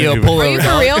 Yes, Like, in the yo, Uber. pull Are you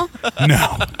for real?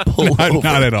 No,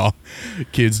 not at all.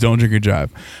 Kids, don't drink or drive.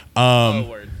 Oh,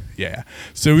 word. Yeah.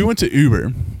 So we went to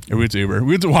Uber. We went to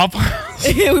Waffle House.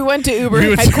 We went to Uber We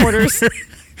went to headquarters.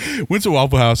 Went to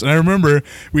Waffle House, and I remember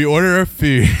we ordered our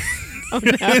food. Oh,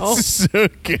 no. It's so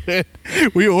good.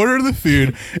 We order the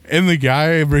food, and the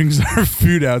guy brings our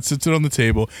food out, sits it on the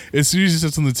table. As soon as he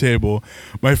sits on the table,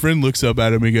 my friend looks up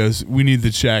at him and goes, "We need the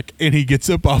check." And he gets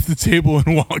up off the table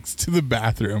and walks to the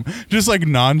bathroom, just like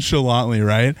nonchalantly,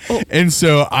 right? Oh. And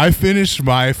so I finished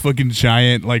my fucking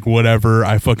giant, like, whatever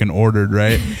I fucking ordered,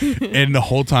 right? And the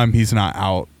whole time he's not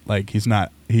out. Like, he's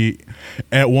not.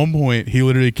 At one point, he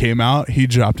literally came out, he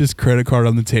dropped his credit card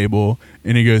on the table,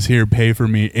 and he goes, "Here, pay for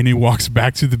me." And he walks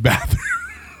back to the bathroom.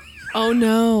 Oh,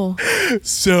 no.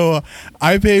 So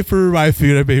I pay for my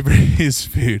food, I pay for his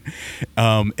food.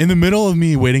 In the middle of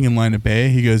me waiting in line to pay,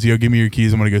 he goes, "Yo, give me your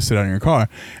keys, I'm going to go sit out in your car."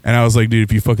 And I was like, "Dude,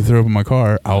 if you fucking throw up in my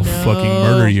car, I'll No. fucking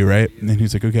murder you," right? And then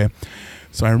he's like, "Okay."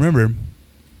 So I remember,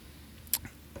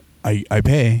 I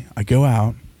pay, I go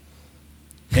out,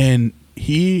 and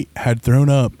he had thrown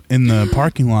up in the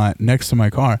parking lot next to my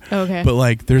car. Okay. But,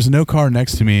 like, there's no car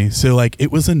next to me. So, like,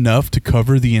 it was enough to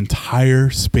cover the entire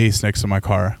space next to my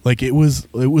car. Like, it was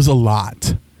a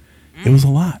lot. It was a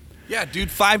lot. Yeah, dude,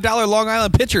 $5 Long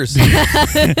Island pitchers.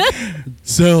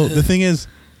 So the thing is,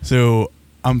 so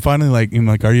I'm finally like, I'm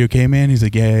like, "Are you okay, man?" He's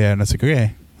like, yeah. And I was like,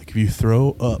 "Okay. Like, if you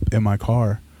throw up in my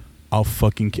car,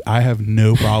 I have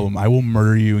no problem. I will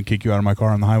murder you and kick you out of my car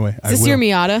on the highway." Is this your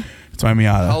Miata? It's my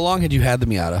Miata. How long had you had the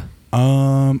Miata?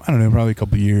 I don't know, probably a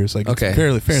couple years. Like, Okay,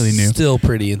 it's fairly new. Still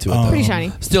pretty into it. Though. Pretty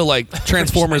shiny. Still like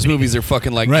Transformers movies are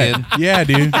fucking like Right. in. Yeah,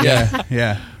 dude.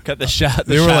 Yeah. Got the shot.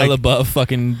 They The were Shia like- LaBeouf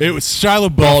fucking. It was Shia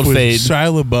LaBeouf. Bald fade.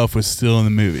 Shia LaBeouf was still in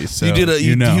the movie. So You did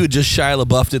you know. you just Shia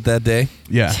LaBeoufed it that day.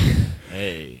 Yeah.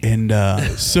 Hey. And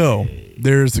so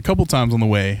there's a couple times on the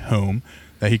way home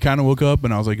that he kind of woke up,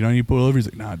 and I was like, "You don't need to pull over." He's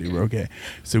like, "Nah, dude, we're okay."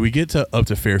 So we get up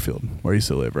to Fairfield, where he used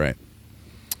to live, right?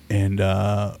 And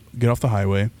get off the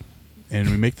highway, and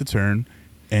we make the turn,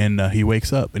 and he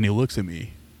wakes up and he looks at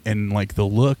me, and like the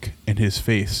look in his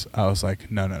face, I was like,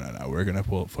 no, we're gonna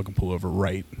fucking pull over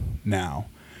right now.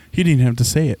 He didn't even have to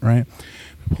say it, right?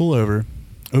 Pull over,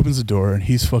 opens the door, and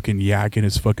he's fucking yakking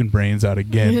his fucking brains out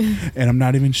again. And I'm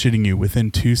not even shitting you.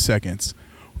 Within 2 seconds,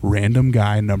 random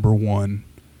guy number one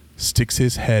sticks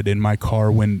his head in my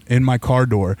car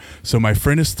door. So my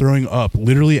friend is throwing up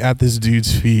literally at this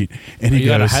dude's feet, and he You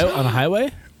got goes, on a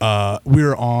highway? we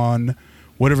were on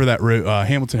whatever that road,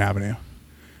 Hamilton Avenue.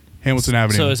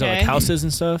 So is it Okay. like houses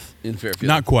and stuff? In Fairfield.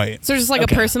 Not quite. So there's just like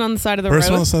Okay. a person on the side of the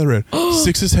Person road. on the side of the road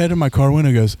sticks his head in my car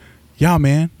window, goes, "Yeah,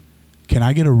 man, can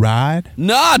I get a ride?"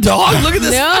 Nah, dog. Look at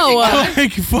this. No. I'm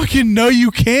like, "Fucking no, you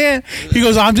can't." He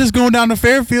goes, "I'm just going down to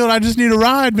Fairfield. I just need a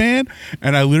ride, man."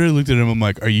 And I literally looked at him. I'm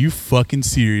like, "Are you fucking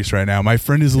serious right now?" My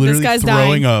friend is literally guy's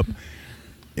throwing dying. up.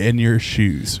 in your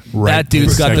shoes. Right. That dude's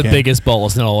this got the second. biggest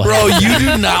balls in all. Bro, you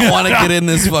do not want to get in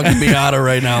this fucking Miata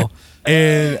right now.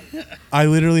 And I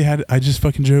literally I just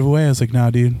fucking drove away. I was like, nah,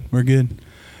 dude, we're good.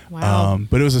 Wow.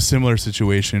 But it was a similar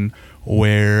situation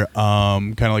where,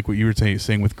 kind of like what you were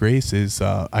saying with Grace is,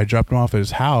 I dropped him off at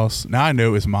his house. Now I know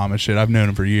it was mom and shit. I've known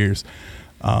him for years.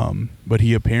 But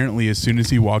he apparently, as soon as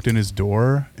he walked in his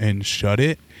door and shut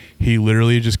it, he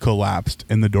literally just collapsed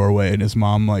in the doorway. And his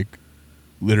mom, like,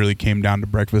 literally came down to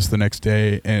breakfast the next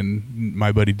day. And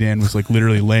my buddy Dan was, like,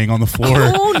 literally laying on the floor.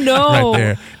 Oh, no. Right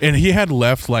there. And he had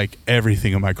left, like,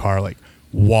 everything in my car, like,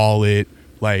 wallet.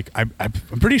 Like, I'm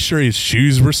pretty sure his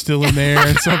shoes were still in there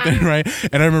and something, right?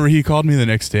 And I remember he called me the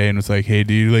next day and was like, hey,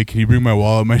 dude, like, can you bring my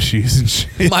wallet, my shoes, and shit?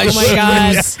 Oh my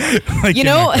God. Like, You in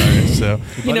know- my car, so,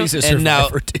 You know-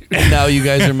 And now you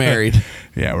guys are married.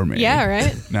 yeah, we're married. Yeah,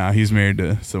 right? Nah, he's married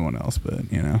to someone else,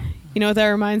 but, you know, You know what that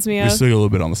reminds me we of? still get a little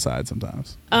bit on the side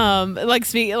sometimes.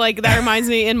 Like that reminds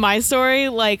me in my story,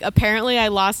 like apparently I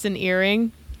lost an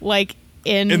earring, like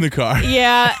in the car.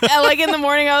 Yeah, and, like in the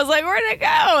morning I was like, where'd it go?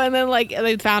 And then like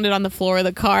they found it on the floor of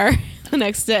the car the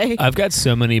next day. I've got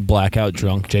so many blackout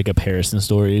drunk Jacob Harrison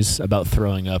stories about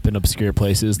throwing up in obscure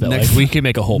places that Next- like we could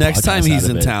make a whole Next podcast time he's out of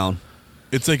in it. town.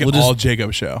 It's like We'll an just- all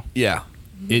Jacob show. Yeah.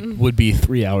 It would be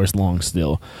 3 hours long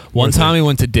still. One Worth time it. we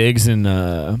went to Diggs and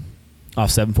off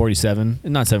 747,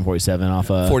 not 747, off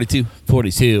 42.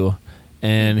 42,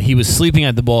 and he was sleeping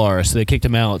at the bar, so they kicked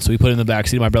him out. So we put him in the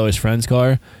backseat of my brother's friend's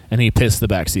car, and he pissed the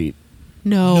backseat.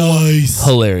 No. Nice.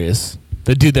 Hilarious.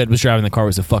 The dude that was driving the car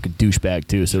was a fucking douchebag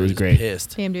too, so it was great.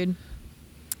 Pissed. Damn, dude.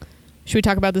 Should we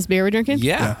talk about this beer we're drinking?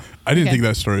 Yeah. I didn't Okay. think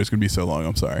that story was going to be so long.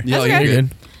 I'm sorry. No, That's you're okay. You're good.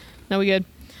 good. No, we good.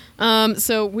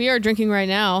 So we are drinking right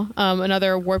now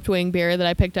another Warped Wing beer that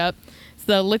I picked up. It's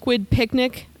the Liquid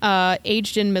Picnic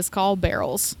aged in mezcal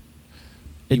barrels.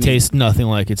 It You tastes nothing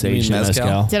like it's you mean aged in mezcal?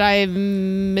 mezcal. Did I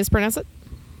mispronounce it?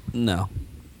 No.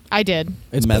 I did.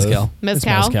 It's Mezcal. both. It's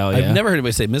Mezcal? mezcal, yeah. I've never heard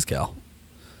anybody say mezcal.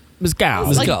 mezcal.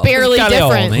 It's like Mezcal. barely Mezcal,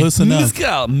 different. homie. Listen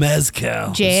up.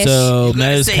 Mezcal. Jish. So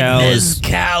mezcal is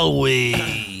mezcal way.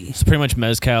 it's pretty much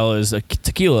mezcal is a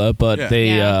tequila, but Yeah.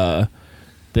 Yeah.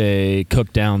 they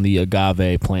cook down the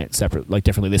agave plant separate, like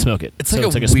differently. They smoke it. It's So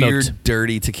like a smoked- weird,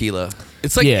 dirty tequila.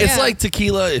 It's like Yeah. it's Yeah. like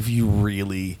tequila if you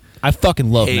really I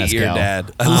fucking love hate mezcal. your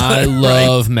dad. I Right?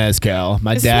 love mezcal.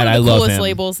 My It's dad, one I of the love coolest him.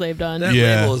 labels they've done. That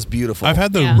Yeah. label is beautiful. I've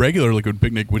had the Yeah. regular Liquid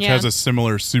Picnic, which Yeah. has a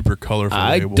similar super colorful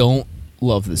I label. don't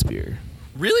love this beer.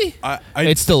 Really?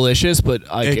 It's delicious, but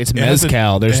like It it's has a-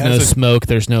 mezcal. There's it no has a- smoke.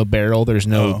 There's no barrel. There's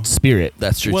no Oh. spirit.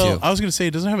 That's true well, too. I was gonna say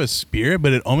it doesn't have a spirit,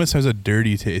 but it almost has a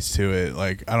dirty taste to it.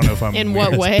 Like I don't know if I'm In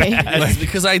weird. what way? It's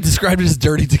because I described it as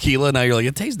dirty tequila. Now you're like,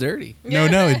 it tastes dirty. No,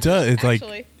 it does. It's like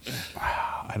Actually.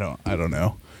 I don't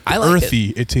know. I like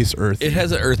earthy. It tastes earthy. It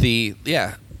has an earthy,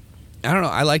 yeah. I don't know.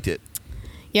 I liked it.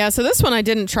 Yeah, so this one I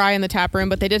didn't try in the tap room,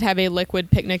 but they did have a Liquid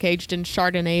Picnic aged in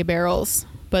Chardonnay barrels,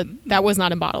 but that was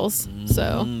not in bottles.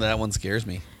 So That one scares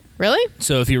me. really,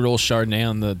 So if you roll Chardonnay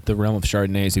on the realm of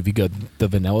Chardonnays, if you go the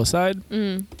vanilla side,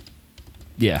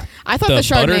 yeah, I thought The the,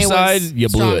 Chardonnay butter was side, you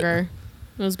blew it. stronger.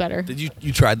 It was better. Did you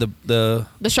tried the The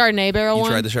Chardonnay barrel you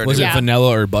one. tried the Chardonnay? was Yeah. it vanilla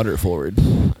or butter forward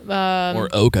or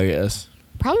oak? I guess.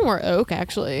 Probably more oak,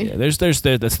 actually. Yeah, that's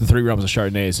the three realms of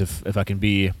Chardonnays. If I can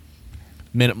be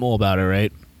minimal about it,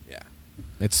 right? Yeah.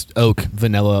 It's oak,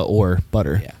 vanilla, or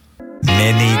butter. Yeah.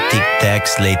 Many Tic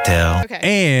Tacs later. Okay.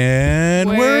 and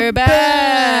we're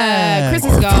back. Chris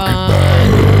is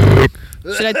gone.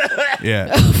 Should I?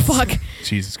 Yeah. Oh, fuck.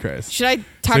 Jesus Christ. Should I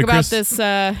talk So about Chris-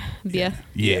 this beer?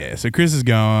 Yeah. So Chris is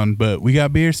gone, but we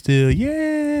got beer still.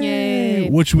 Yay! Yay.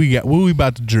 What we got? What we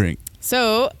about to drink?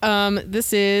 So,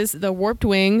 this is the Warped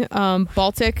Wing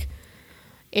Baltic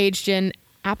aged in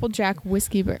Applejack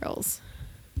whiskey barrels.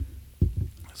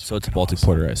 So it's a Baltic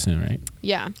Porter, I assume, right?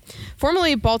 Yeah.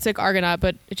 Formerly Baltic Argonaut,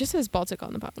 but it just says Baltic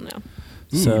on the bottle now.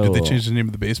 Ooh, So- did they change the name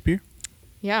of the base beer?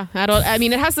 Yeah. I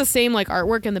mean, it has the same like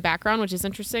artwork in the background, which is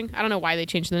interesting. I don't know why they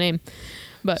changed the name.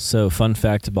 But So fun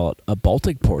fact about a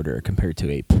Baltic Porter compared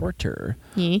to a porter.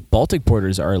 yeah. Baltic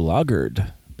Porters are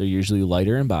lagered. They're usually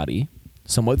lighter in body,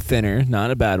 somewhat thinner, not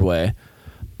in a bad way.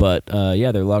 But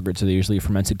yeah, they're lagered, so they're usually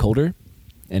fermented colder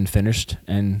and finished.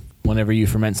 And whenever you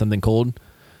ferment something cold,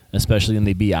 especially in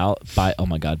the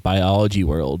biology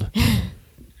world,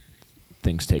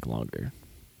 things take longer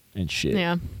and shit.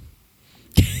 Yeah.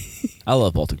 I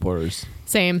love Baltic Porters.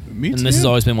 Same. Me too. And this has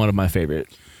always been one of my favorite.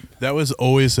 That was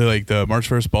always like the March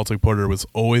 1st Baltic Porter was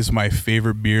always my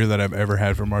favorite beer that I've ever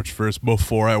had for March 1st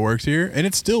before I worked here, and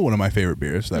it's still one of my favorite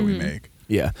beers that we make.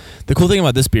 Yeah. The cool thing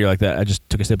about this beer, like that I just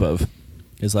took a sip of,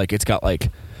 is like it's got like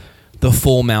the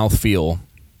full mouth feel,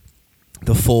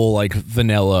 the full like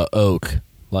vanilla oak,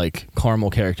 like caramel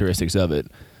characteristics of it.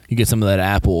 You get some of that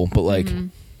apple, but like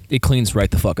it cleans right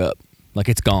the fuck up. Like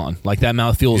it's gone. Like that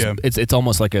mouth feels. Yeah. It's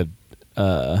almost like a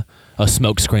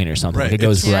smoke screen or something. Right. Like it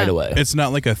goes It's- right Yeah. away. It's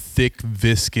not like a thick,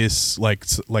 viscous, like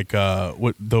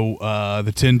what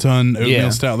the 10-ton oatmeal Yeah.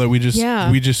 stout that we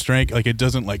Yeah. just drank. Like it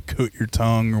doesn't like coat your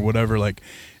tongue or whatever. Like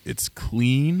it's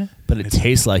clean, but it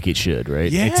tastes like it should,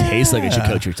 right? It tastes like it should Yeah.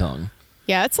 coat your tongue.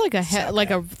 Yeah, it's like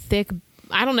a thick.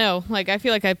 I don't know. Like I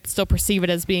feel like I still perceive it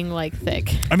as being like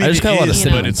thick. I mean, I just it got a lot of is,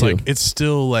 cinnamon, but it's too. like it's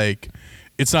still like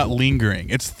it's not lingering.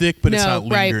 It's thick, but it's No,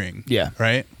 not right. lingering. Yeah.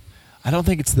 right. I don't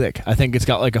think it's thick. I think it's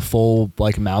got like a full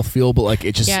like mouthfeel, but like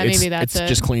it just Yeah, maybe that's it's it.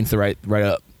 just cleans the right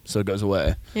up, so it goes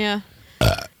away. Yeah.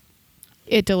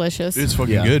 It delicious. It's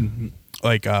fucking Yeah. good.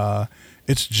 Like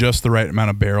it's just the right amount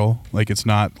of barrel. Like it's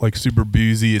not like super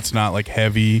boozy. It's not like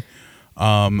heavy.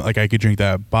 Like I could drink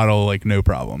that bottle like no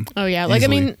problem. Oh yeah, like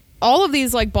Easily. I mean, all of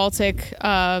these like Baltic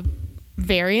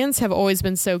variants have always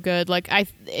been so good. Like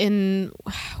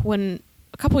when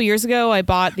a couple years ago I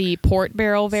bought the port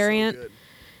barrel variant,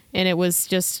 and it was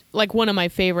just like one of my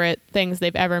favorite things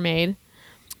they've ever made.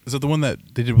 Is that the one that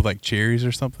they did with like cherries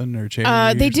or something or cherry?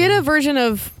 They or did a something? version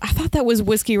of, I thought that was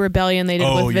Whiskey Rebellion. They did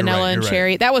Oh, with you're vanilla right, and you're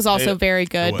cherry. right. That was also It- very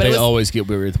good. it But it They was, always get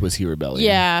weird with Whiskey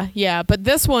Rebellion. yeah. But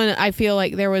this one, I feel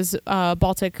like there was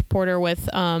Baltic porter with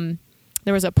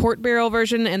there was a port barrel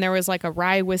version and there was like a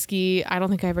rye whiskey. I don't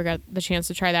think I ever got the chance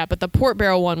to try that, but the port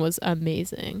barrel one was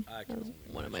amazing. That was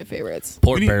one of my favorites.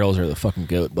 Port We need- barrels are the fucking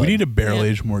goat. We need to barrel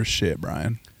Yeah. age more shit,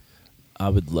 Brian. I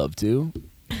would love to,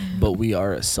 but we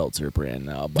are a seltzer brand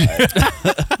now.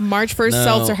 But March 1st, No,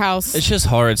 Seltzer House. It's just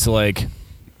hard to like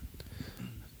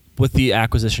with the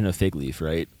acquisition of Fig Leaf,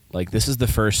 right? Like this is the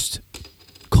first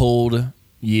cold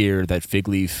year that Fig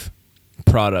Leaf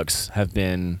products have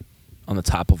been on the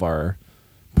top of our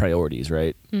priorities,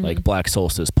 right? Like Black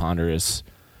Solstice, Ponderous,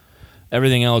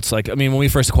 everything else. Like I mean, when we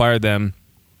first acquired them,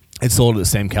 it sold at the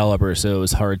same caliber, so it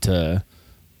was hard to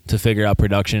figure out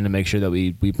production and make sure that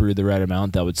we brewed the right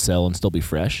amount that would sell and still be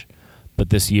fresh. But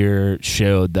this year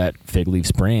showed that Fig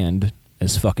Leaf's brand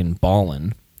is fucking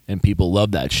ballin', and people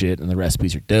love that shit, and the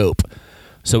recipes are dope.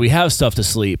 So we have stuff to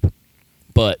sleep,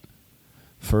 but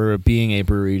for being a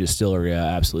brewery distillery, I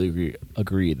absolutely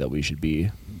agree that we should be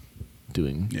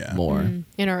doing Yeah. more.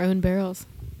 in our own barrels.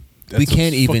 That's We what's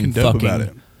can't even dope fucking about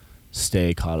it.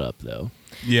 stay caught up though.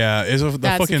 Yeah, it's the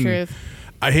That's fucking. the truth.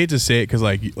 I hate to say it because,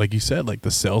 like you said, like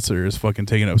the seltzer is fucking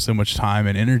taking up so much time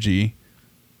and energy.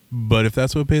 But if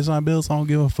that's what pays my bills, I don't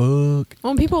give a fuck.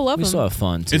 Well, people love We them. still have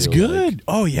fun too. It's good.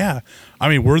 Oh yeah, I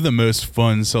mean we're the most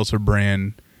fun seltzer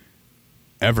brand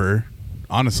ever.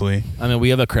 Honestly, I mean, we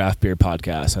have a craft beer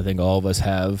podcast. I think all of us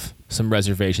have some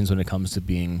reservations when it comes to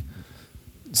being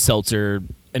seltzer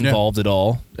involved at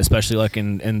all, especially like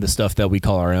in the stuff that we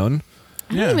call our own.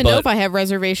 I Yeah, don't even know but- if I have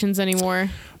reservations anymore.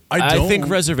 I don't think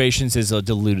reservations is a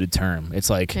diluted term. It's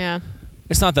like Yeah.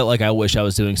 it's not that like I wish I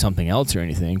was doing something else or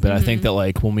anything, but I think that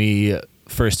like when we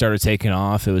first started taking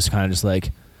off, it was kind of just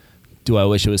like, do I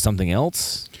wish it was something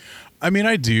else? I mean,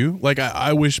 I do. Like,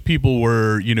 I wish people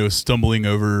were, stumbling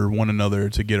over one another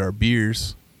to get our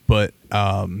beers. But,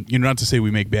 not to say we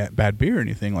make bad beer or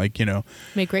anything. Like,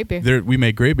 Make great beer. we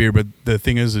make great beer. But the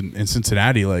thing is, in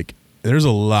Cincinnati, like, there's a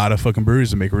lot of fucking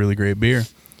breweries that make really great beer.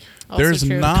 Also There's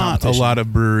true. not a Competition. lot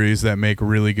of breweries that make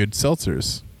really good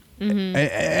seltzers.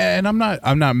 And I'm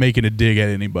not making a dig at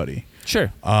anybody.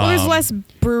 Sure. Well, there's less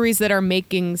breweries that are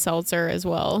making seltzer as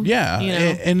well. Yeah, You know?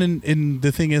 and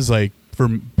the thing is, like, for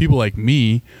people like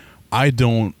me, I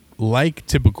don't like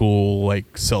typical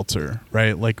like seltzer,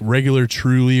 right? Like regular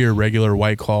Truly or regular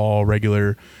White Claw,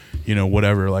 regular,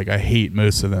 whatever. Like I hate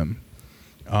most of them.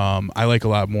 I like a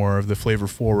lot more of the flavor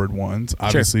forward ones,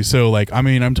 obviously. So like, I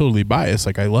mean, I'm totally biased.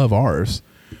 Like I love ours.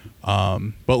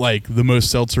 But like the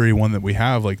most seltzery one that we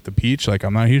have, like the peach, like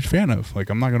I'm not a huge fan of. Like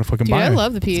I'm not gonna fucking Dude, buy I it.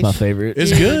 love the peach. It's my favorite.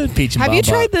 It's good. Peach and Have you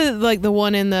Bob tried the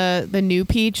one in the new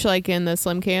peach, like in the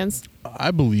slim cans?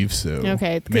 I believe so.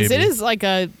 Okay, because it Maybe. is like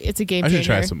it's a game I changer. should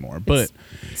try some more, but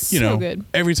It's you so know, good.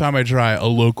 every time I try a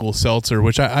local seltzer,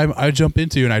 which I jump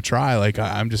into and I try, like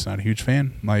I'm just not a huge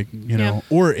fan, like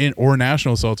or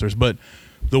national seltzers. But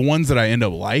the ones that I end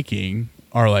up liking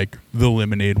are like the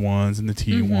lemonade ones and the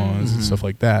tea ones and stuff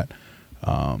like that.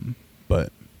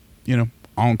 But I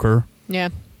don't care. Yeah.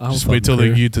 Just wait till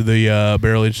they get to the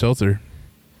barrel aged seltzer.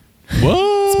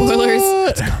 What? Spoilers.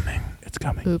 It's coming. It's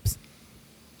coming. Oops.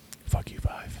 Fuck you,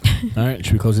 Five. All right,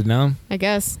 should we close it down? I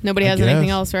guess nobody I has anything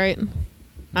guess. else, right?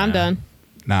 I'm done.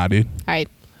 Nah, dude. All right.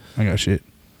 I got shit.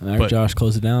 All right, But- Josh,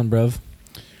 close it down, bruv.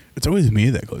 It's always me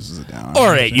that closes it down. All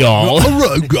right, y'all. All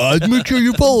right, guys. Make sure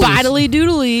you follow us. Bodily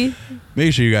doodly.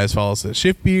 Make sure you guys follow us at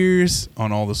Shift Beers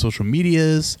on all the social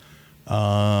medias.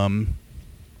 I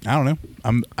don't know.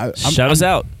 I'm Shout us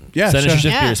out. Yeah, Send us your shout-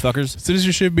 shift Yeah. beers, fuckers. Send us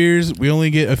your Shift Beers. We only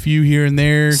get a few here and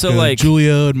there. So, 'cause like-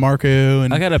 Julio and Marco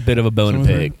and I got a bit of a bone to some of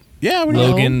them. pick. Yeah, what do you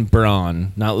got? Logan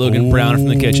Braun, not Logan Brown from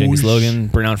the kitchen, because Logan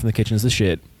Brown from the kitchen is the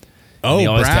shit. Oh, he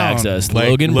always Brown. tags us. Like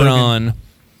Logan Braun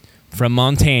from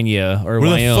Montana or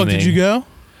Where Wyoming. the fuck did you go?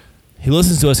 He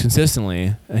listens to us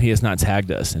consistently, and he has not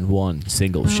tagged us in one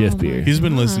single shift my beer. He's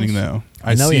been Gosh. listening though.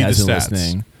 I know see he has the been stats.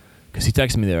 listening because he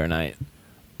texted me the other night.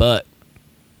 But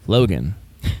Logan,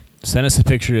 send us a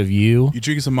picture of you. You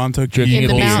drinking some Montauk Drinking In the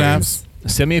Cold mountains.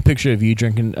 Send me a picture of you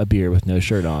drinking a beer with no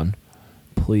shirt on,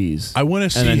 please. I want to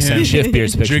see and then him send shift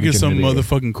beers picture drinking some a beer.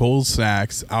 motherfucking cold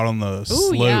snacks out on the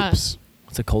Ooh, yeah. slopes.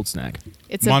 It's a cold snack.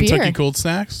 It's a Montucky beer. cold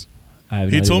snacks. I have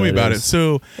no He idea told me what about it. is.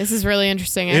 So This is really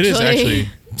interesting, it actually. is actually.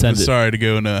 Send it. Sorry to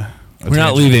go in a We're not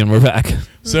tangent. leaving. We're back.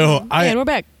 So And we're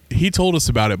back. he told us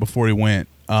about it before he went.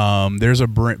 There's a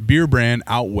beer brand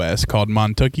out west called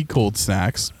Montucky Cold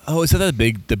Snacks. Oh, is that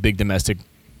the big domestic?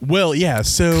 Well, yeah.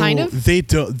 So Kind of? they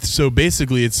don't. So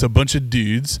basically, it's a bunch of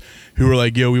dudes who are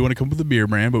like, "Yo, we want to come up with a beer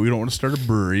brand, but we don't want to start a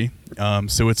brewery."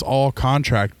 So it's all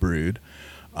contract brewed.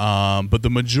 But the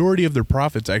majority of their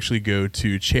profits actually go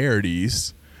to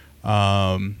charities.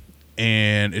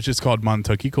 And it's just called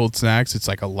Montucky Cold Snacks. It's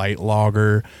like a light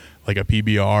lager, like a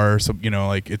PBR, or some,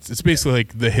 like it's basically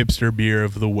like the hipster beer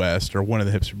of the West, or one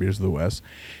of the hipster beers of the West.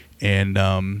 And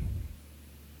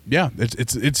yeah,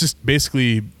 it's just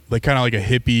basically like kind of like a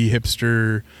hippie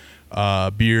hipster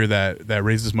beer that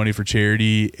raises money for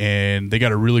charity. And they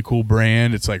got a really cool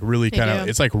brand. It's like really They kind of do.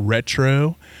 it's like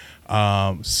retro,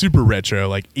 super retro,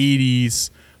 like 80s,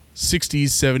 60s,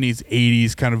 70s,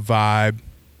 80s kind of vibe.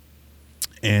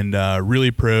 And really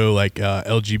pro like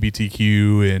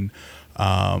LGBTQ,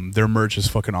 and their merch is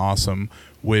fucking awesome.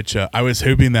 Which I was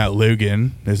hoping that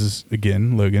Logan, this is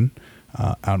again Logan,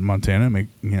 out in Montana,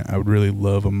 I would really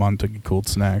love a Montucky cold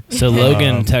snack. So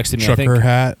Logan texted me. I think, Trucker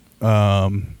hat.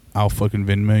 I'll fucking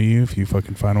Venmo you if you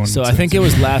fucking find one. so I think it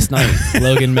was last night.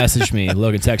 Logan messaged me.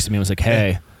 Logan texted me and was like,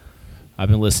 "Hey, I've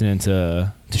been listening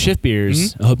to Shift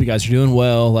Beers. Mhm. I hope you guys are doing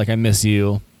well. Like I miss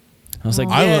you." I was like,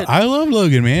 Aw. "Yeah." I love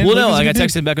Logan, man. Well, no, Logan's a like I good dude.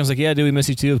 texted him back. I was like, "Yeah, dude, we miss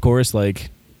you too. Of course.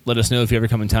 Like, let us know if you ever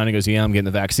come in town." He goes, "Yeah, I'm getting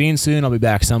the vaccine soon. I'll be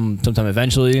back sometime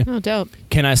eventually. Oh, dope.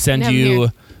 Can I send Have 'em you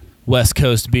here. West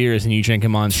Coast beers and you drink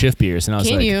them on Shift Beers?" And I was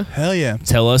Can like, you? Hell yeah.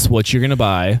 "Tell us what you're gonna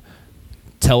buy.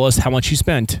 Tell us how much you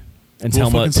spent, and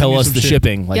We'll fucking send tell you us some the shit.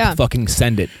 shipping. Like, Yeah. fucking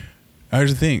send it."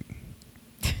 Here's the thing.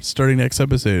 Starting next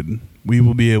episode, we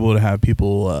will be able to have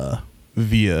people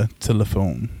via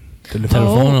telephone.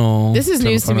 Telefono. This is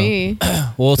news to Telefono. me.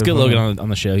 Well, let's get Telefono. Logan on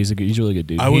the show. He's a really good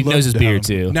dude. I He would love knows his to beer have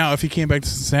him. too. Now, if he came back to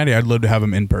Cincinnati, I'd love to have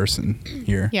him in person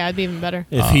here. Yeah, it'd be even better.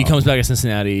 If he comes back to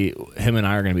Cincinnati, him and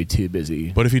I are gonna be too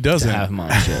busy But if he to doesn't, have him on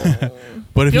the show.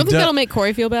 but if You he don't think does, that'll make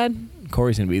Corey feel bad?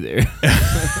 Corey's gonna be there.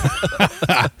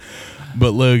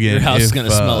 but Logan, Your house is if,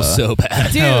 gonna smell so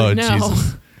bad. Dude, oh, no.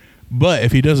 Jesus. But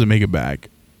if he doesn't make it back,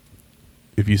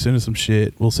 if you send us some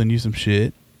shit, we'll send you some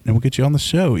shit, and we'll get you on the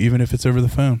show, even if it's over the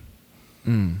phone,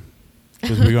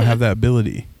 because we're gonna have that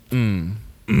ability.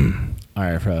 All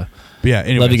right, bro. But yeah,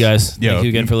 anyways, Love you guys. Yo, Thank you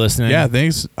again for listening. Yeah,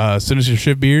 thanks. Send us your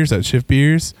Shift Beers at Shift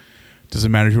Beers.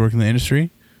 Doesn't matter if you work in the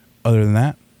industry. Other than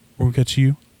that, we'll catch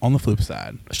you on the flip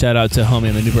side. Shout out to homie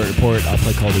on the Newport Report. I'll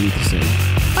play Call of Duty soon.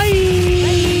 Bye.